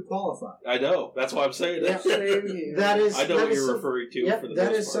actually would qualify. I know. That's why I'm saying that. Yeah. That is. I know that what is you're some- referring to. Yep, for the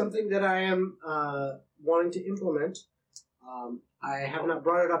that most is part. something that I am wanting to implement. I have not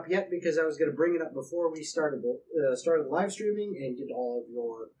brought it up yet because I was going to bring it up before we started the live streaming and get all of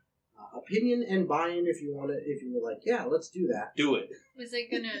your opinion and buy-in if you want to. If you were like, yeah, let's do that. Do it. Is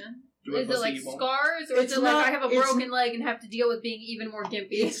it gonna? Do it, Is it like pussy, you won't. scars, or It's is it like not- I have a it's- broken leg and have to deal with being even more gimpy?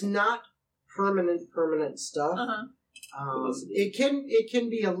 It's not permanent stuff. Uh-huh. It can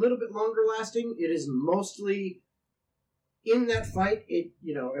be a little bit longer lasting. It is mostly in that fight.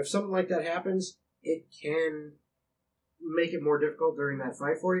 If something like that happens, it can make it more difficult during that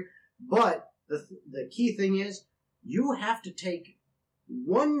fight for you. But the key thing is you have to take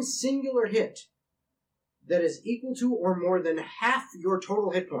one singular hit that is equal to or more than half your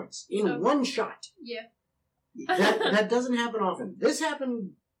total hit points in Okay. one shot. Yeah. That doesn't happen often. This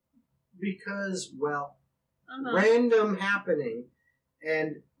happened because, well, Uh-huh. random happening,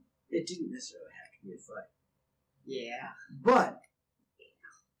 and it didn't necessarily have to be a fight. Yeah. But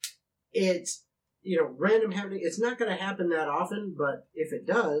it's, random happening. It's not going to happen that often, but if it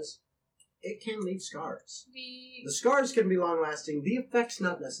does, it can leave scars. The scars can be long lasting. The effect's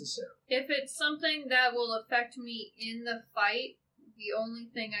not necessary. If it's something that will affect me in the fight, the only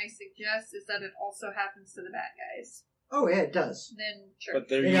thing I suggest is that it also happens to the bad guys. Oh yeah, it does. Then sure. But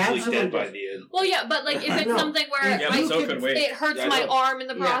they're It usually absolutely dead by does. the end. Well, yeah, but like if it's No. something where Yeah, but so could we. it hurts Yeah, I my know. arm in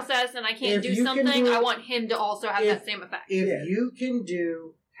the Yeah. process and I can't If do you can something, do- I want him to also have if- that same effect. If Yeah. you can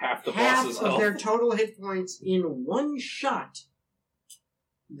do Half the half boss's of health. their total hit points in one shot,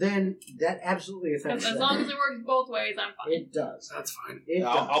 then that absolutely affects As them. long as it works both ways, I'm fine. It does. That's fine. It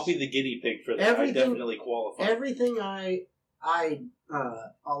does. I'll be the guinea pig for that. Everything- I definitely qualify. Everything I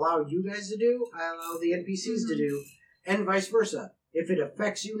allow you guys to do, I allow the NPCs to do, and vice versa. if it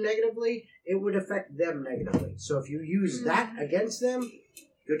affects you negatively, it would affect them negatively. So if you use that against them,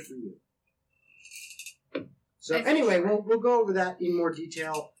 good for you. So anyway, we'll go over that in more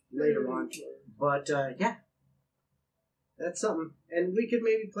detail later on. But yeah, that's something. And we could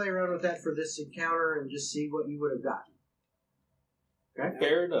maybe play around with that for this encounter and just see what you would have gotten. Okay?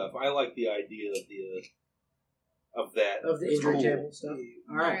 Fair enough. I like the idea of that. Of the It's injury cool. table stuff.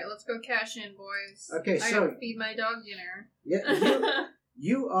 All right. Alright, let's go cash in, boys. Okay, I so- gotta feed my dog dinner. Yeah,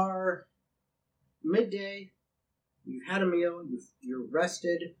 you are midday. You've had a meal. You're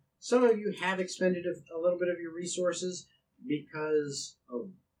rested. Some of you have expended a little bit of your resources because of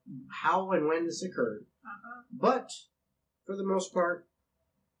how and when this occurred. But for the most part,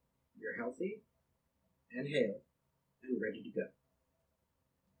 you're healthy and hale and ready to go.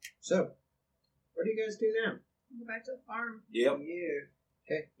 So, what do you guys do now? Go back to the farm. Yep.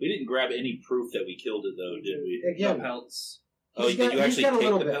 Yeah. We didn't grab any proof that we killed it, though, did we? Again, pelts. Oh, he's did got- you he's actually got a take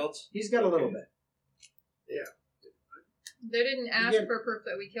little the bit. pelts? He's got a little bit. They didn't ask Yeah. for proof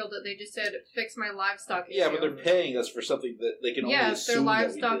that we killed it. They just said, fix my livestock issue. Yeah, but they're paying us for something that they can only Yeah, if their assume that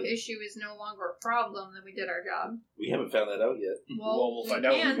livestock we did. issue is no longer a problem, then we did our job. We haven't found that out yet. Well, we'll we find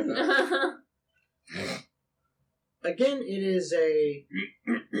out when we can. Again, it is a...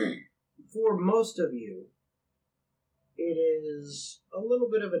 For most of you, it is a little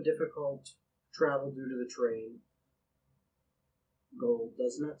bit of a difficult travel due to the terrain. Gold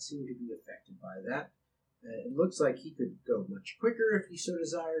does not seem to be affected by that. It looks like he could go much quicker if he so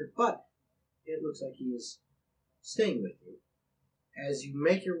desired, but it looks like he is staying with you. As you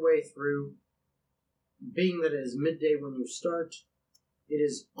make your way through, being that it is midday when you start, it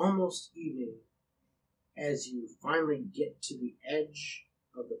is almost evening as you finally get to the edge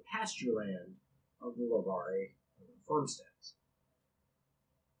of the pasture land of the Lavari farmsteads.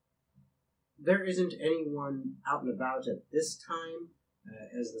 There isn't anyone out and about at this time,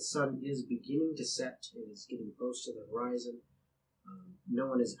 as the sun is beginning to set. It is getting close to the horizon. No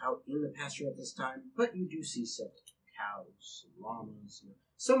one is out in the pasture at this time, but you do see several cows, llamas.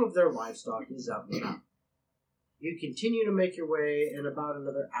 Some of their livestock is out and about. You continue to make your way, and about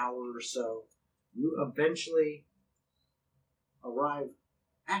another hour or so, you eventually arrive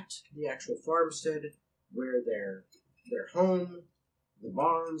at the actual farmstead, where their home, the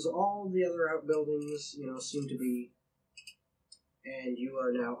barns, all the other outbuildings, seem to be. And you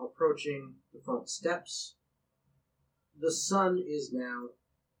are now approaching the front steps. The sun is now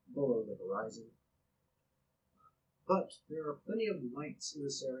below the horizon. But there are plenty of lights in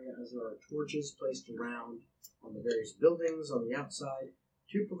this area, as there are torches placed around on the various buildings on the outside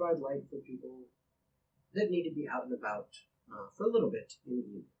to provide light for people that need to be out and about for a little bit in the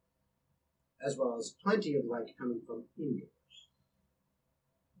evening, as well as plenty of light coming from indoors.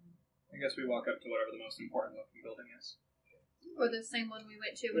 I guess we walk up to whatever the most important looking building is. Or the same one we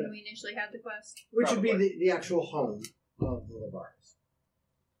went to when we initially had the quest. Which would be Probably. the actual home of the Lavaris.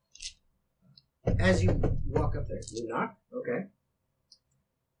 As you walk up there, you knock. Okay.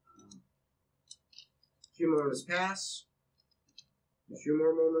 A few moments pass. A few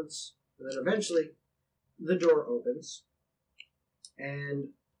more moments. And then eventually, the door opens. And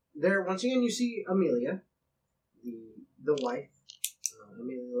there, once again, you see Amelia, the wife,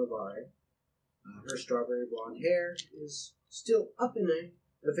 Amelia Lavari. Her strawberry blonde hair is still up in a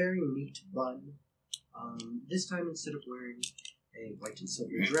very neat bun. This time, instead of wearing a white and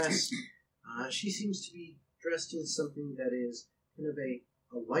silver dress, she seems to be dressed in something that is kind of a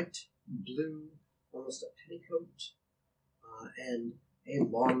light blue, almost a petticoat, and a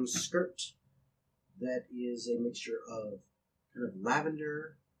long skirt that is a mixture of kind of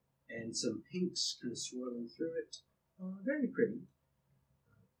lavender and some pinks kind of swirling through it. Very pretty.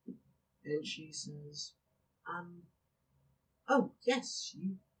 And she says, oh, yes,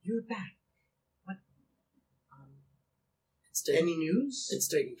 you're back. What, any news? It's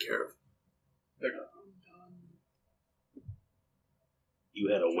taken care of. They're done. You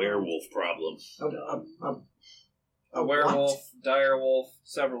had a werewolf problem. A werewolf, dire wolf,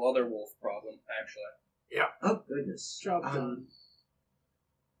 several other wolf problem, actually. Oh, goodness. Job done.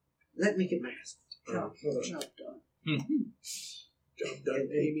 Let me get my husband. Job done. Job done,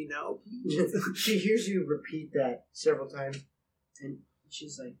 Amy, now. She hears you repeat that several times, and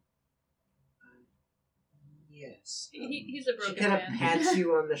she's like, yes. He's a She broken kind of man. pats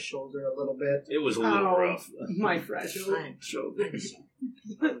you on the shoulder a little bit. It was a little Oh, rough. my fragile I'm shoulder.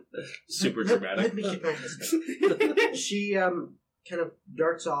 Super Let dramatic. me get my husband. She kind of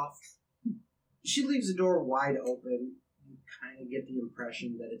darts off. She leaves the door wide open. You kind of get the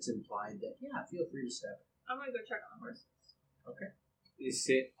impression that it's implied that, yeah, feel free to step I'm gonna go check on the horse. in. Okay. You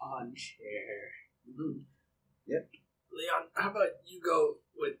sit on chair. Mm-hmm. Yep. Leon, how about you go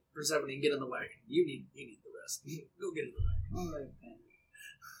with Persephone and get in the wagon? You need the rest. Go get in the wagon. All right, then.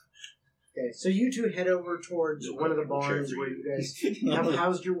 Okay, so you two head over towards one of the barns where you guys have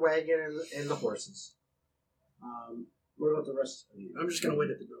housed your wagon and the horses. What about the rest of you? I'm just going to wait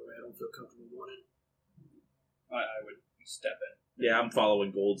at the doorway. I don't feel comfortable going in. I would step in. Yeah, I'm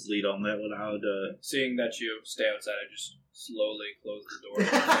following Gold's lead on that one. I would, Seeing that you stay outside, I just slowly close the door.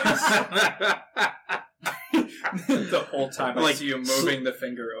 The whole time I Like, see you moving the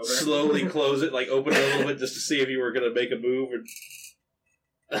finger over. slowly close it, like open it a little bit just to see if you were going to make a move.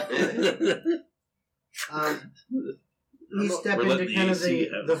 You step We're into letting kind the of AC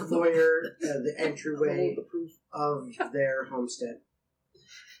the have- foyer, the entryway of their homestead.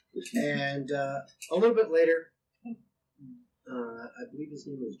 And a little bit later, I believe his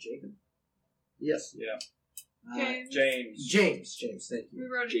name was Jacob. Yes. Yeah. James. James. James, thank you. We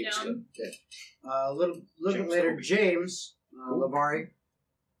wrote it James, down. Okay. A little bit James later, Toby. James Lavari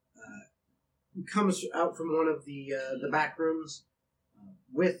comes out from one of the back rooms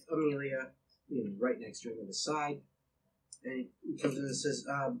with Amelia, right next to him at his side, and he comes in and says,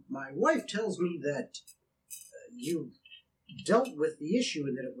 "My wife tells me that you dealt with the issue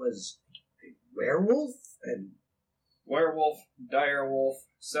and that it was a werewolf and." Werewolf, dire wolf,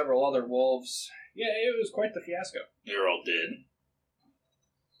 several other wolves. Yeah, it was quite the fiasco. You're all dead.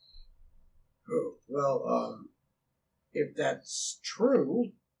 Oh, well, if that's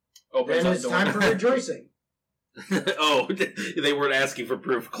true, Opens then up it's door. time for rejoicing. Oh, they weren't asking for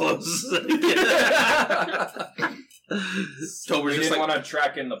proof. Close. We Tober's just didn't like, want to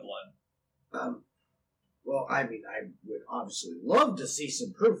track in the blood. Well, I mean, I would obviously love to see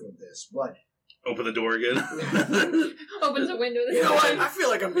some proof of this, but open the door again. Opens a window. You know what? I feel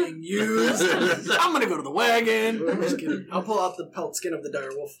like I'm being used. I'm going to go to the wagon. I'm just kidding. I'll pull out the pelt skin of the dire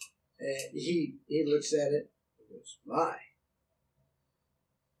wolf. and he looks at it and goes, "My,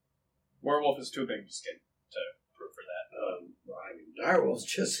 Werewolf is too big to skin to prove for that. well, I mean, direwolf's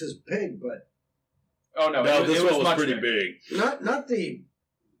just as big, but Oh no, No, it this was one was much pretty bigger. big. not the.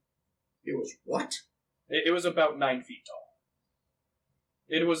 It was what? It was about 9 feet tall.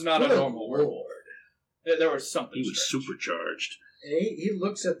 It was not Good a normal werewolf. Lord. There was something. He was strange. supercharged. And he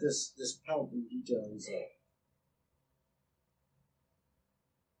looks at this pelt in detail and he's like,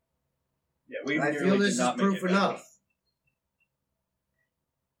 Yeah, we "I nearly feel did this is not make proof it back. enough.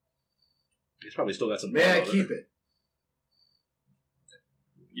 He's probably still got some. May I blood on keep it?"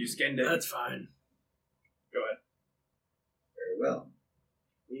 You skinned it. That's fine. Go ahead. Very well.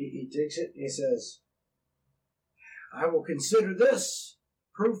 He takes it and he says, "I will consider this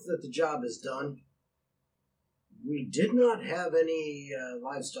proof that the job is done. We did not have any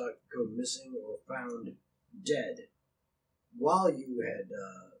livestock go missing or found dead while you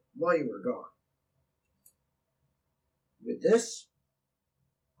were gone. With this,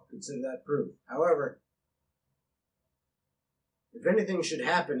 I'll consider that proof. However, if anything should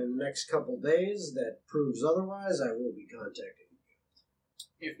happen in the next couple days that proves otherwise, I will be contacting you."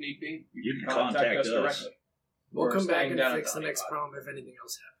 If need be, You can contact contact us us. directly. We'll We're come back staying and down at fix the the next honeypot. problem if anything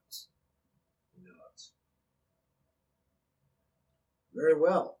else happens. Nods. Very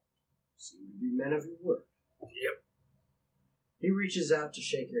well. Seem to be men of your word. Yep. He reaches out to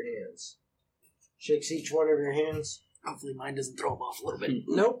shake your hands. Shakes each one of your hands. Hopefully mine doesn't throw him off a little bit.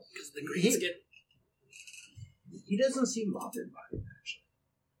 Nope. Because of the green skin. He doesn't seem bothered by it, actually.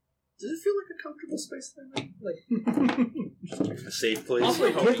 Does it feel like a comfortable space there? Like, A safe place.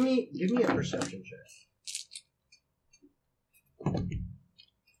 Also, Give me a perception check.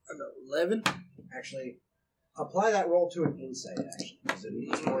 about 11. Actually, apply that roll to an insight, actually, because it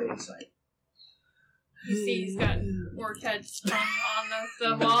needs more insight. You see, he's got orc heads on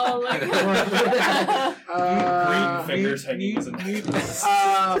the wall. Like, Green fingers hanging as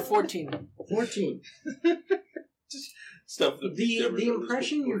a 14. 14. Stuff that The never noticed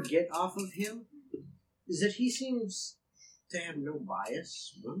impression before. you get off of him is that he seems to have no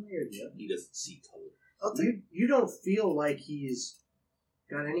bias, one way or the other. He doesn't see color. You don't feel like he's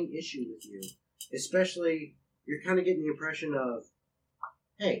got any issue with you. Especially, you're kind of getting the impression of,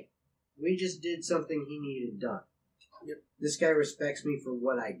 hey, we just did something he needed done. Yep. This guy respects me for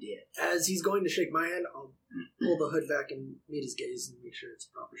what I did. As he's going to shake my hand, I'll pull the hood back and meet his gaze and make sure it's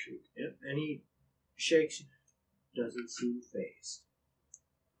a proper shake. Yep. And he shakes, doesn't seem phased.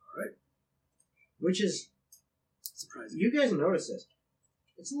 Alright. Which is, Surprising. you guys notice this.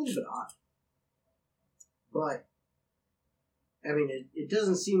 It's a little bit odd. But, I mean, it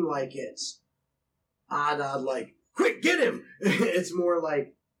doesn't seem like it's odd, like, quick, get him! It's more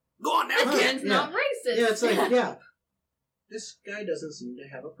like, go on now, this man's not racist. Yeah, it's like, yeah, this guy doesn't seem to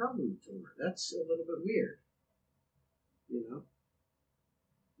have a problem with Tomer. That's a little bit weird. You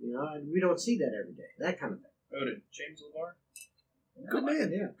know, and we don't see that every day. That kind of thing. Odin, James Lamar. Good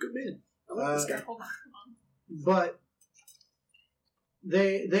man. Yeah. Good man. I like this guy. Hold on. But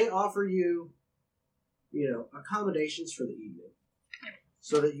they offer you, accommodations for the evening,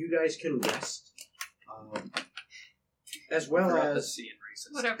 so that you guys can rest, as well Forgot the as C in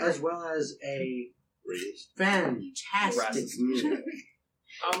racist. Whatever. as well as a fantastic meal.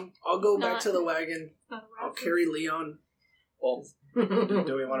 I'll go back Not- to the wagon. Not a I'll racist. carry Leon. Well,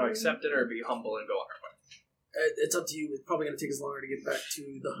 do we want to accept it or be humble and go on our way? It's up to you. It's probably going to take us longer to get back to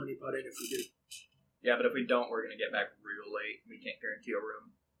the Honey Pot Inn if we do. Yeah, but if we don't, we're going to get back real late. We can't guarantee a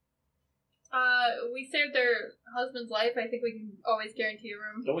room. We saved their husband's life. I think we can always guarantee a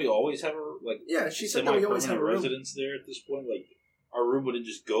room. Don't we always have a Yeah, she said that we always have a room. residence there at this point? Like, our room wouldn't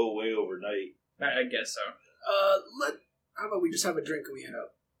just go away overnight. I guess so. How about we just have a drink and we head out?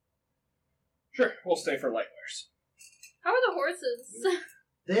 Sure, we'll stay for light wears. How are the horses?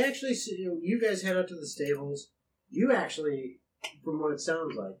 They actually, you guys head out to the stables. You actually, from what it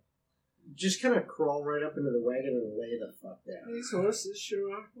sounds like, just kind of crawl right up into the wagon and lay the fuck down. These horses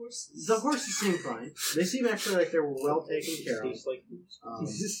sure are horses. The horses seem fine. They seem actually like they were well taken care of. Tastes like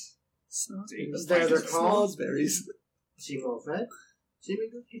They're calm, Salisbury's. seem well fed, seem in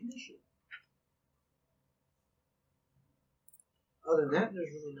good condition. Other than that,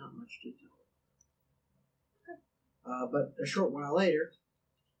 there's really not much to tell. But a short while later,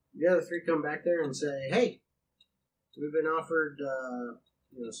 the other three come back there and say, "Hey, we've been offered,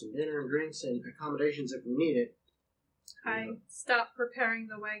 some dinner and drinks and accommodations if we need it." I stop preparing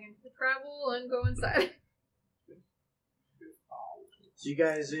the wagon for travel and go inside. So you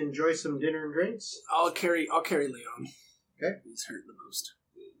guys enjoy some dinner and drinks? I'll carry Leon. Okay. He's hurt the most.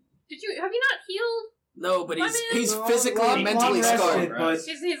 Have you not healed? No, but he's I mean- he's physically and mentally rested, scarred. but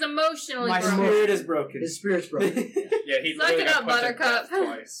He's emotionally my broken. spirit is broken. His spirit's broken. Yeah, he Suck literally it got up, put to Buttercup. death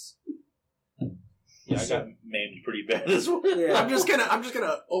twice. Yeah, I got maimed pretty bad as well. Yeah. I'm just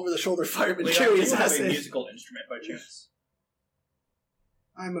gonna over the shoulder fireman Leon, chew do his you have ass a in. musical instrument by chance?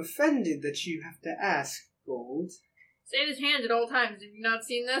 I'm offended that you have to ask, Gold. Stay in his hands at all times. Have you not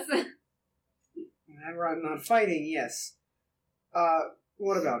seen this? Whenever I'm not fighting, yes.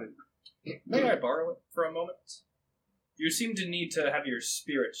 What about it? May I borrow it for a moment? You seem to need to have your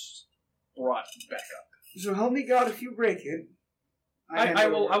spirits brought back up. So help me God if you break it. I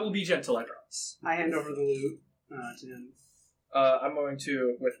will be gentle, I promise. I hand over the loot to him. I'm going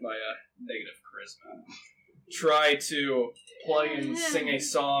to, with my negative charisma, try to play and sing a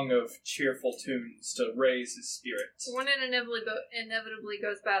song of cheerful tunes to raise his spirits. When it inevitably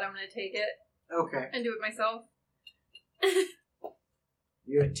goes bad, I'm going to take it Okay. and do it myself.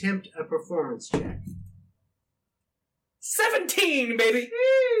 You attempt a performance check. 17, baby!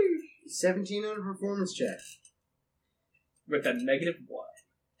 17 on a performance check. With a -1.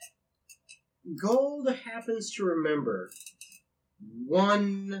 Gold happens to remember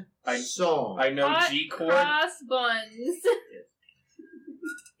one song. I know Hot G chord. cross buns.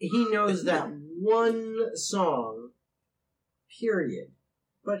 He knows that one song, period.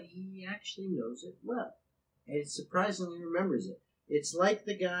 But he actually knows it well. And surprisingly remembers it. It's like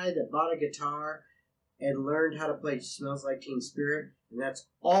the guy that bought a guitar and learned how to play Smells Like Teen Spirit, and that's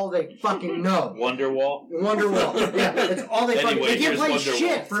all they fucking know. Wonderwall. Wonderwall. Yeah, that's all they fucking... Anyway, They can't here's play Wonderwall.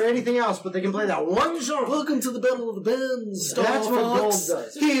 shit for anything else, but they can play that one song. Welcome to the Battle of the Bands. That's what Gold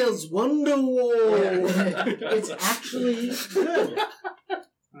does. Here's Wonderwall. Yeah. It's actually good.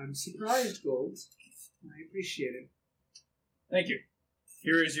 I'm surprised, Gold. I appreciate it. Thank you.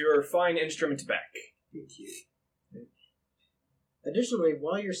 Here is your fine instrument back. Thank you. Additionally,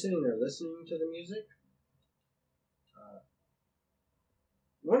 while you're sitting there listening to the music,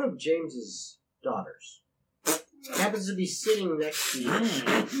 one of James's daughters happens to be sitting next to you,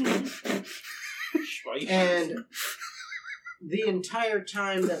 and the entire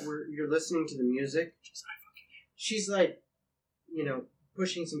time that you're listening to the music, she's like,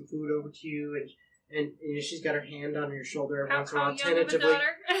 pushing some food over to you, and she's got her hand on your shoulder every once in a How while, young of a tentatively.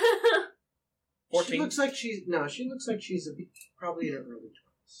 daughter? 14. She looks like she's probably in her early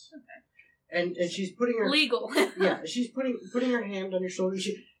 20s. Okay. And she's putting her Legal. yeah, she's putting her hand on your shoulder.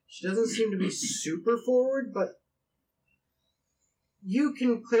 She doesn't seem to be super forward, but you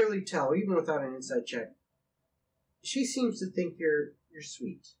can clearly tell, even without an inside check, she seems to think you're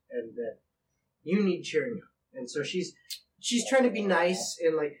sweet and that you need cheering up. And so she's trying to be nice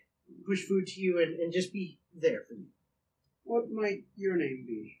and like push food to you and just be there for you. What might your name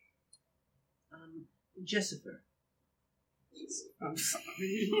be? Jessica. I'm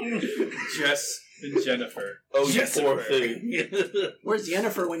sorry. Jess and Jennifer. Oh, you Jessica. poor thing. Where's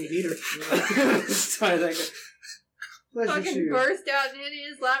Yennefer when you need her? Sorry, that Pleasure to Fucking you. burst out in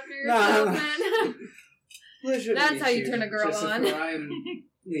hideous laughter No, yourself, no. man. Pleasure to That's meet how you turn a girl Jessica. on. I'm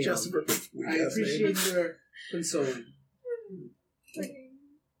Leon. Jessica. I appreciate your consoling.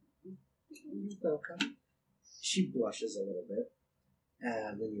 You're welcome. She blushes a little bit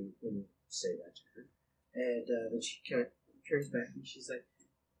when you say that to her, and then she kind of turns back and she's like,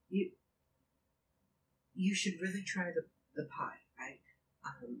 "You should really try the pie.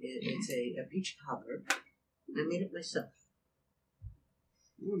 It's a peach cobbler. I made it myself.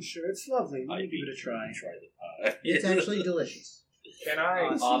 I'm sure it's lovely. I Give it a try. Try the pie. It's actually delicious. Can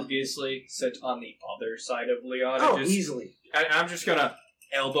I obviously sit on the other side of Leon? Oh, and just, easily. and I'm just gonna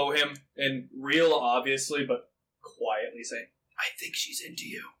elbow him and real obviously, but quietly say, "I think she's into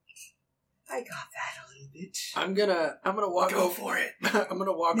you." I got that a little bit. I'm gonna walk Go over. for it. I'm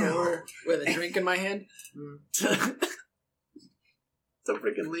gonna walk over with a drink in my hand to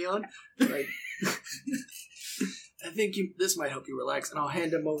freaking Leon. Like, I think this might help you relax, and I'll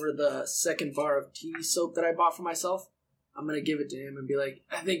hand him over the second bar of tea soap that I bought for myself. I'm gonna give it to him and be like,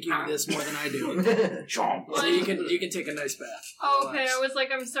 "I think you need this more than I do." So you can take a nice bath. Oh, okay, Relax. I was like,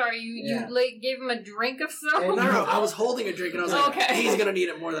 I'm sorry, Yeah. you gave him a drink of soap? And- No, I was holding a drink and I was like, Okay. "He's gonna need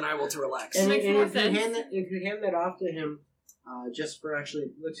it more than I will to relax." And, Makes and more if sense. you hand that off to him, just for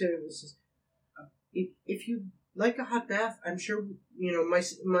actually looks at it and says, if you like a hot bath, I'm sure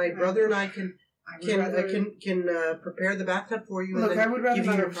my brother and I can prepare the bathtub for you. Look, and I then would rather give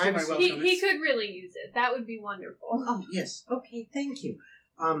you not your overstay my privacy. welcome. He could really use it. That would be wonderful. Oh yes, okay, thank you.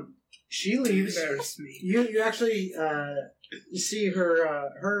 She leaves. Embarrass me. You actually see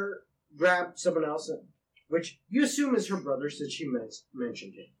her grab someone else, which you assume is her brother, since she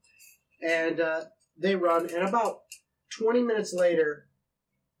mentioned him, and they run. And about 20 minutes later,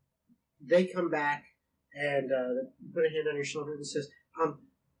 they come back and put a hand on your shoulder and says,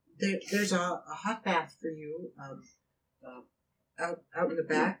 "There's a hot bath for you out in the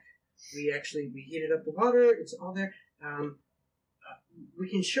back. We heated up the water. It's all there. We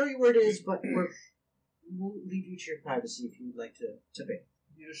can show you where it is, but we'll leave you to your privacy if you'd like to pay."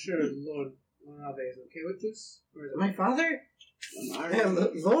 Yeah, sure, Lord Ave is okay with this? Or is it My father?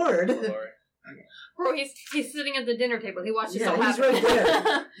 Lord? Lord? Bro, he's sitting at the dinner table. He watched this Yeah, all he's happen. right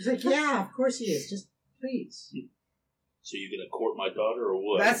there. He's like, yeah, of course he is. Just please. So you gonna court my daughter or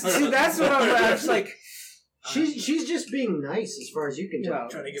what? That's what I was like. She's just being nice as far as you can tell. Well,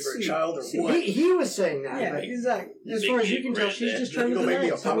 Trying to give her a child or see, what? He was saying that. Yeah, but exactly. as far as you can tell, she's just trying to be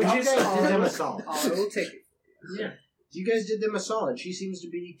nice. So you guys did them a solid. I will take it. Yeah. You guys did them a solid. She seems to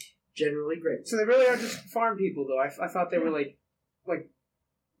be generally great. So they really are just farm people, though. I thought they were like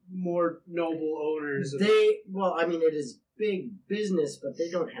more noble owners. It is big business, but they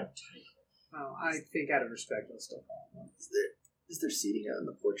don't have time. Well, I think out of respect, I'll still call them. Is there seating out on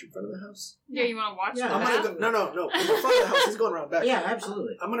the porch in front of the house? Yeah, you want to watch Yeah, the I'm bath? gonna go, no. In front of the house. He's going around back. Yeah,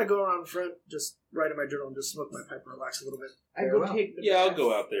 absolutely. I'm gonna go around front, just write in my journal, and just smoke my pipe and relax a little bit. I Very go well. take the Yeah, I'll bath.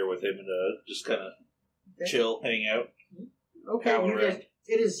 go out there with him and just kind of chill, hang out. Okay, Power you guys, around.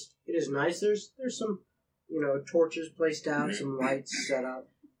 it is nice. There's some torches placed out, some lights set up.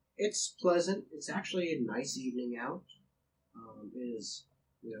 It's pleasant. It's actually a nice evening out. It is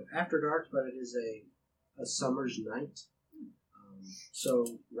after dark, but it is a summer's night.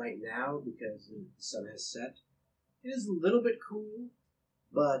 So right now, because the sun has set, it is a little bit cool,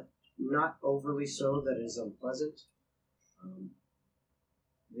 but not overly so that it is unpleasant.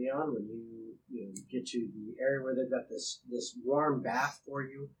 Leon, when you get to the area where they've got this warm bath for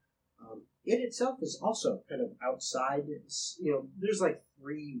you, it itself is also kind of outside. There's like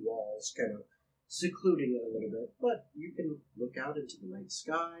 3 walls kind of secluding it a little bit, but you can look out into the night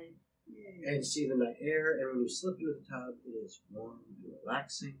sky and see the night air. And when you slip into the tub, it is warm and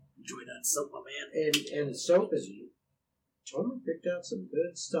relaxing. Enjoy that soap, my man. And the soap is. Toma picked out some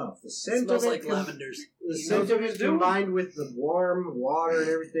good stuff. The It scent smells of like it lavenders. The He scent knows of what it he's doing. combined with the warm water and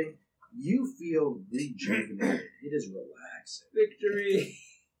everything, you feel rejuvenated. It is relaxing. Victory.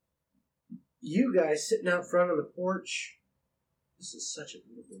 You guys sitting out front on the porch, this is such a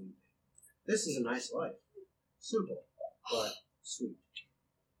beautiful evening. This is a nice life. Simple, but sweet.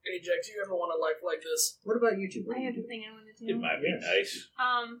 Hey, Jack, do you ever want a life like this? What about you two? What I do you have a do? thing I want to It do. might be Yes. nice.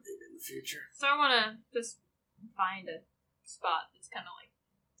 Maybe in the future. So I want to just find a spot that's kind of like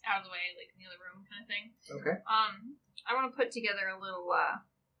out of the way, like in the other room kind of thing. Okay. I want to put together a little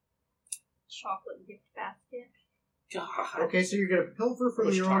chocolate gift basket. God. Okay, so you're going to pilfer from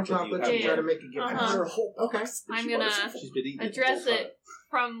Much your own chocolate chocolate you and have. try to make a gift. Uh-huh. basket. Her whole Okay. box that I'm she gonna wanted. She's been eating address the whole it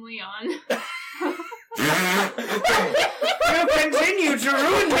from Leon. Okay. You continue to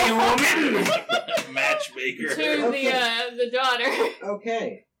ruin me, woman! time. Matchmaker. to the daughter.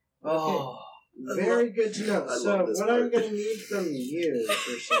 Okay. Oh. Very good to know. I So love this what part. I'm going to need from you,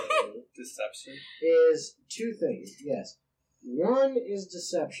 per se, Deception. is two things. Yes. One is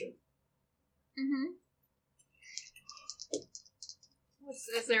deception. Mm-hmm.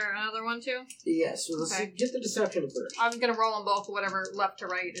 Is there another one too? Yes. So let's Okay. get the deception first. I'm gonna roll them both, whatever left to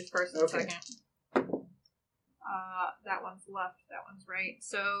right is first and Okay. second. That one's left, that one's right.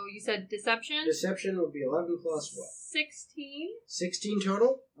 So you said deception? Deception would be 11 plus what? 16? 16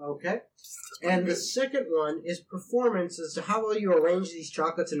 total? Okay. And the second one is performance as to how well you arrange these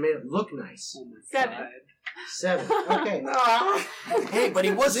chocolates and made it look nice. Oh my 7. God. 7. Okay. Hey, but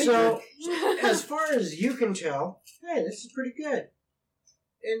he was So, injured. as far as you can tell, hey, this is pretty good.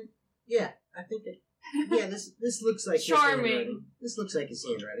 And, yeah, I think that, yeah, this looks like his Charming. handwriting. This looks like his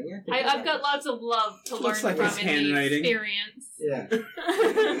handwriting. I think I've got lots of love to learn Looks like from his in the handwriting. experience. Yeah.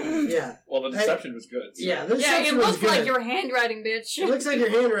 Yeah. Well, the deception was good. So. Yeah, this Yeah, it section was looks like good. your handwriting, bitch. It looks like your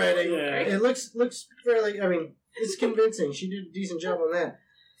handwriting. Yeah. It looks fairly. I mean, it's convincing. She did a decent job on that.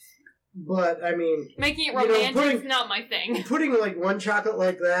 But I mean, Making it You know, romantic putting- is not my thing. putting like one chocolate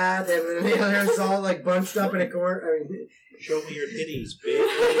like that, and then the other's all like bunched up in a corner. I mean, Show me your titties,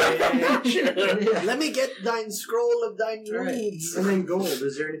 bitch. yeah. Let me get thine scroll of thine All right. needs. And then gold.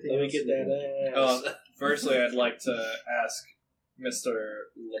 Is there anything? Let me else get you need? that ass. Firstly, I'd like to ask Mr.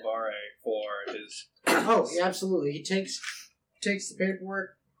 Lavare for his. Oh, yeah, absolutely. He takes the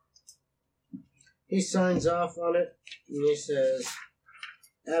paperwork. He signs off on it, and he says,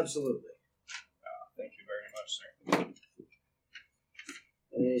 "Absolutely." Thank you very much, sir.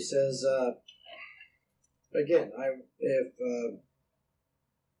 And he says, again,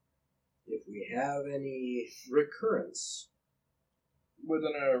 if we have any recurrence,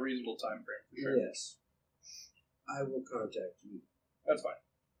 Within a reasonable time frame, for sure. yes, I will contact you. That's fine.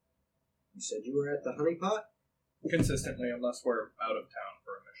 You said you were at the Honey Pot? Consistently, unless we're out of town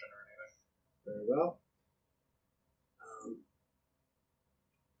for a mission or anything. Very well.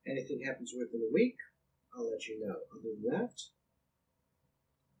 Anything happens within a week, I'll let you know. Other than that,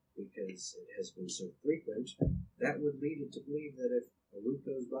 because it has been so frequent, that would lead it to believe that if a week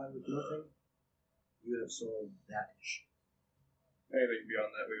goes by with nothing, you have solved that issue. Anything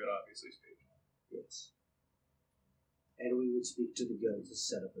beyond that, we would obviously speak. Yes. And we would speak to the guild to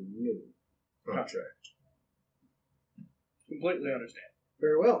set up a new contract. Completely understand.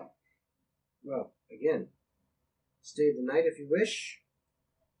 Very well. Well, again, stay the night if you wish.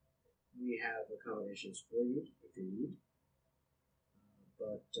 We have accommodations for you if you need.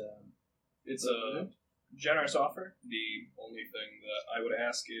 It's a generous offer. The only thing that I would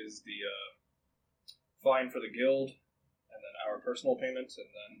ask is the fine for the guild, and then our personal payment, and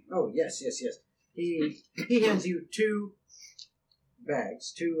then Oh, yes. He hands you two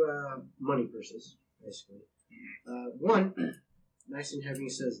bags, two money purses, basically. One, nice and heavy,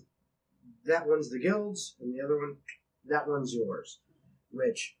 says, that one's the guild's, and the other one, that one's yours.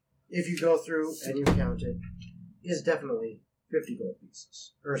 Which, if you go through and you count it, is definitely 50 gold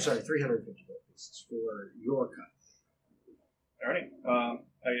pieces. Or, sorry, 350 gold pieces for your cut. alrighty.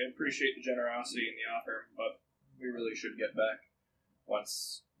 I appreciate the generosity in the offer, but we really should get back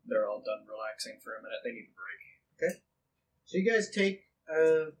once they're all done relaxing for a minute. They need a break. So you guys take,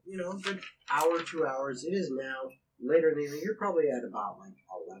 a good hour, 2 hours. It is now later in the evening. You're probably at about like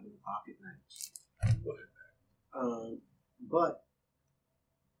 11 o'clock at night. But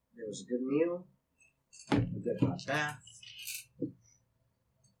there was a good meal, a good hot bath,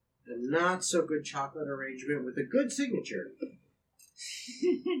 a not so good chocolate arrangement with a good signature.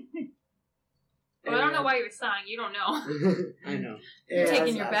 Well, I don't know why you're sighing. You don't know. I know. You're And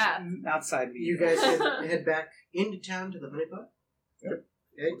taking your bath. Outside me. you guys head back into town to the Honey Pot. Yep.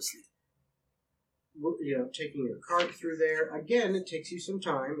 Okay. Taking your cart through there. Again, it takes you some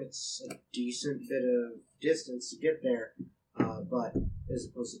time. It's a decent bit of distance to get there. But as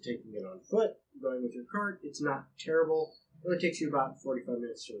opposed to taking it on foot, going with your cart, it's not terrible. It only takes you about 45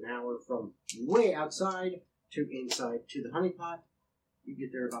 minutes to an hour from way outside to inside to the Honey Pot. You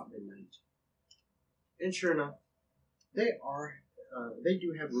get there about midnight. And sure enough, they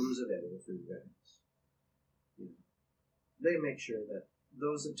do have rooms available for you guys. They make sure that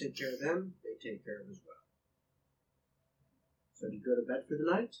those that take care of them, they take care of as well. So do you go to bed for the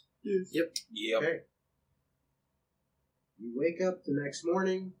night? Yes. Yep. Okay. You wake up the next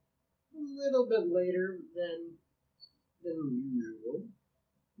morning a little bit later than usual.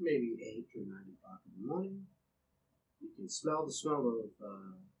 Maybe 8 or 9 o'clock in the morning. You can smell the smell of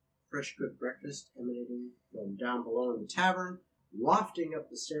fresh cooked breakfast emanating from down below in the tavern, wafting up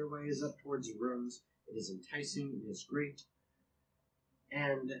the stairways up towards the rooms. It is enticing. It is great.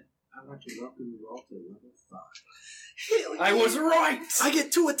 And I want to welcome you all to level 5. I was right! I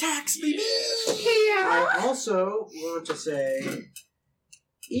get 2 attacks, baby! I also want to say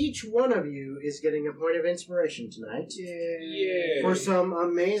each one of you is getting a point of inspiration tonight for some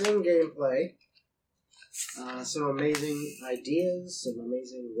amazing gameplay, some amazing ideas, some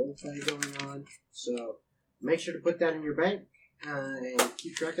amazing roleplay going on. So make sure to put that in your bank and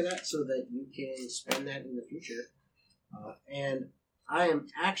keep track of that so that you can spend that in the future. And I am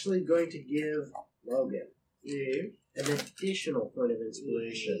actually going to give Logan an additional point of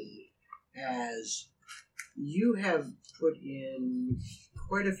inspiration, as you have put in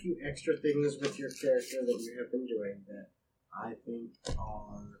quite a few extra things with your character that you have been doing that I think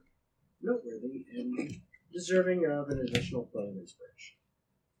are noteworthy and deserving of an additional point of inspiration.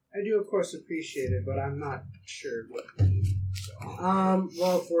 I do, of course, appreciate it, but I'm not sure what.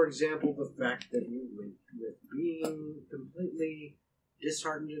 Well, for example, the fact that you went with being completely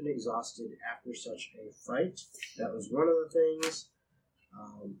disheartened and exhausted after such a fight, that was one of the things.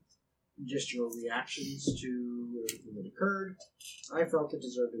 Just your reactions to everything that occurred, I felt it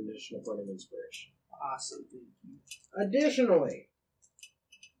deserved an additional point of inspiration. Awesome, thank you. Additionally,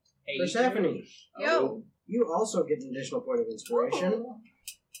 Persephone, Yo. you also get an additional point of inspiration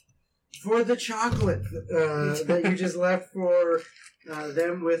for the chocolate that you just left for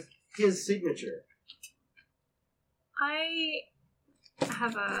them with his signature. I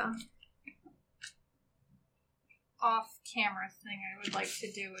have a off-camera thing I would like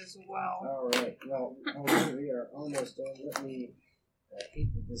to do as well. Alright, well, we are almost done. Let me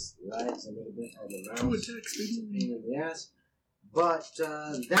hate that this lags a little bit on the mouse. 2 attacks, It's a baby! pain in the ass. But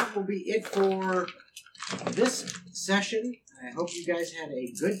that will be it for this session. I hope you guys had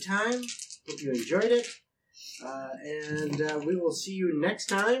a good time. Hope you enjoyed it. And we will see you next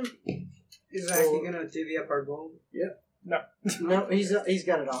time. Is Zachy gonna divvy up our gold? No, he's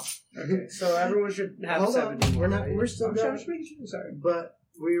got it all. Okay, so everyone should have Hold on, 70. we're not. We're still I'm going. just making sure. Sorry. But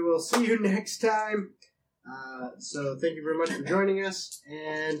we will see you next time. So thank you very much for joining us,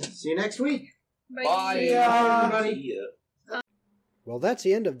 and see you next week. Bye. Bye, everybody. See ya. Well, that's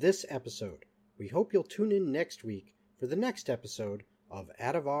the end of this episode. We hope you'll tune in next week for the next episode of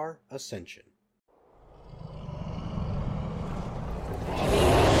Adavar Ascension.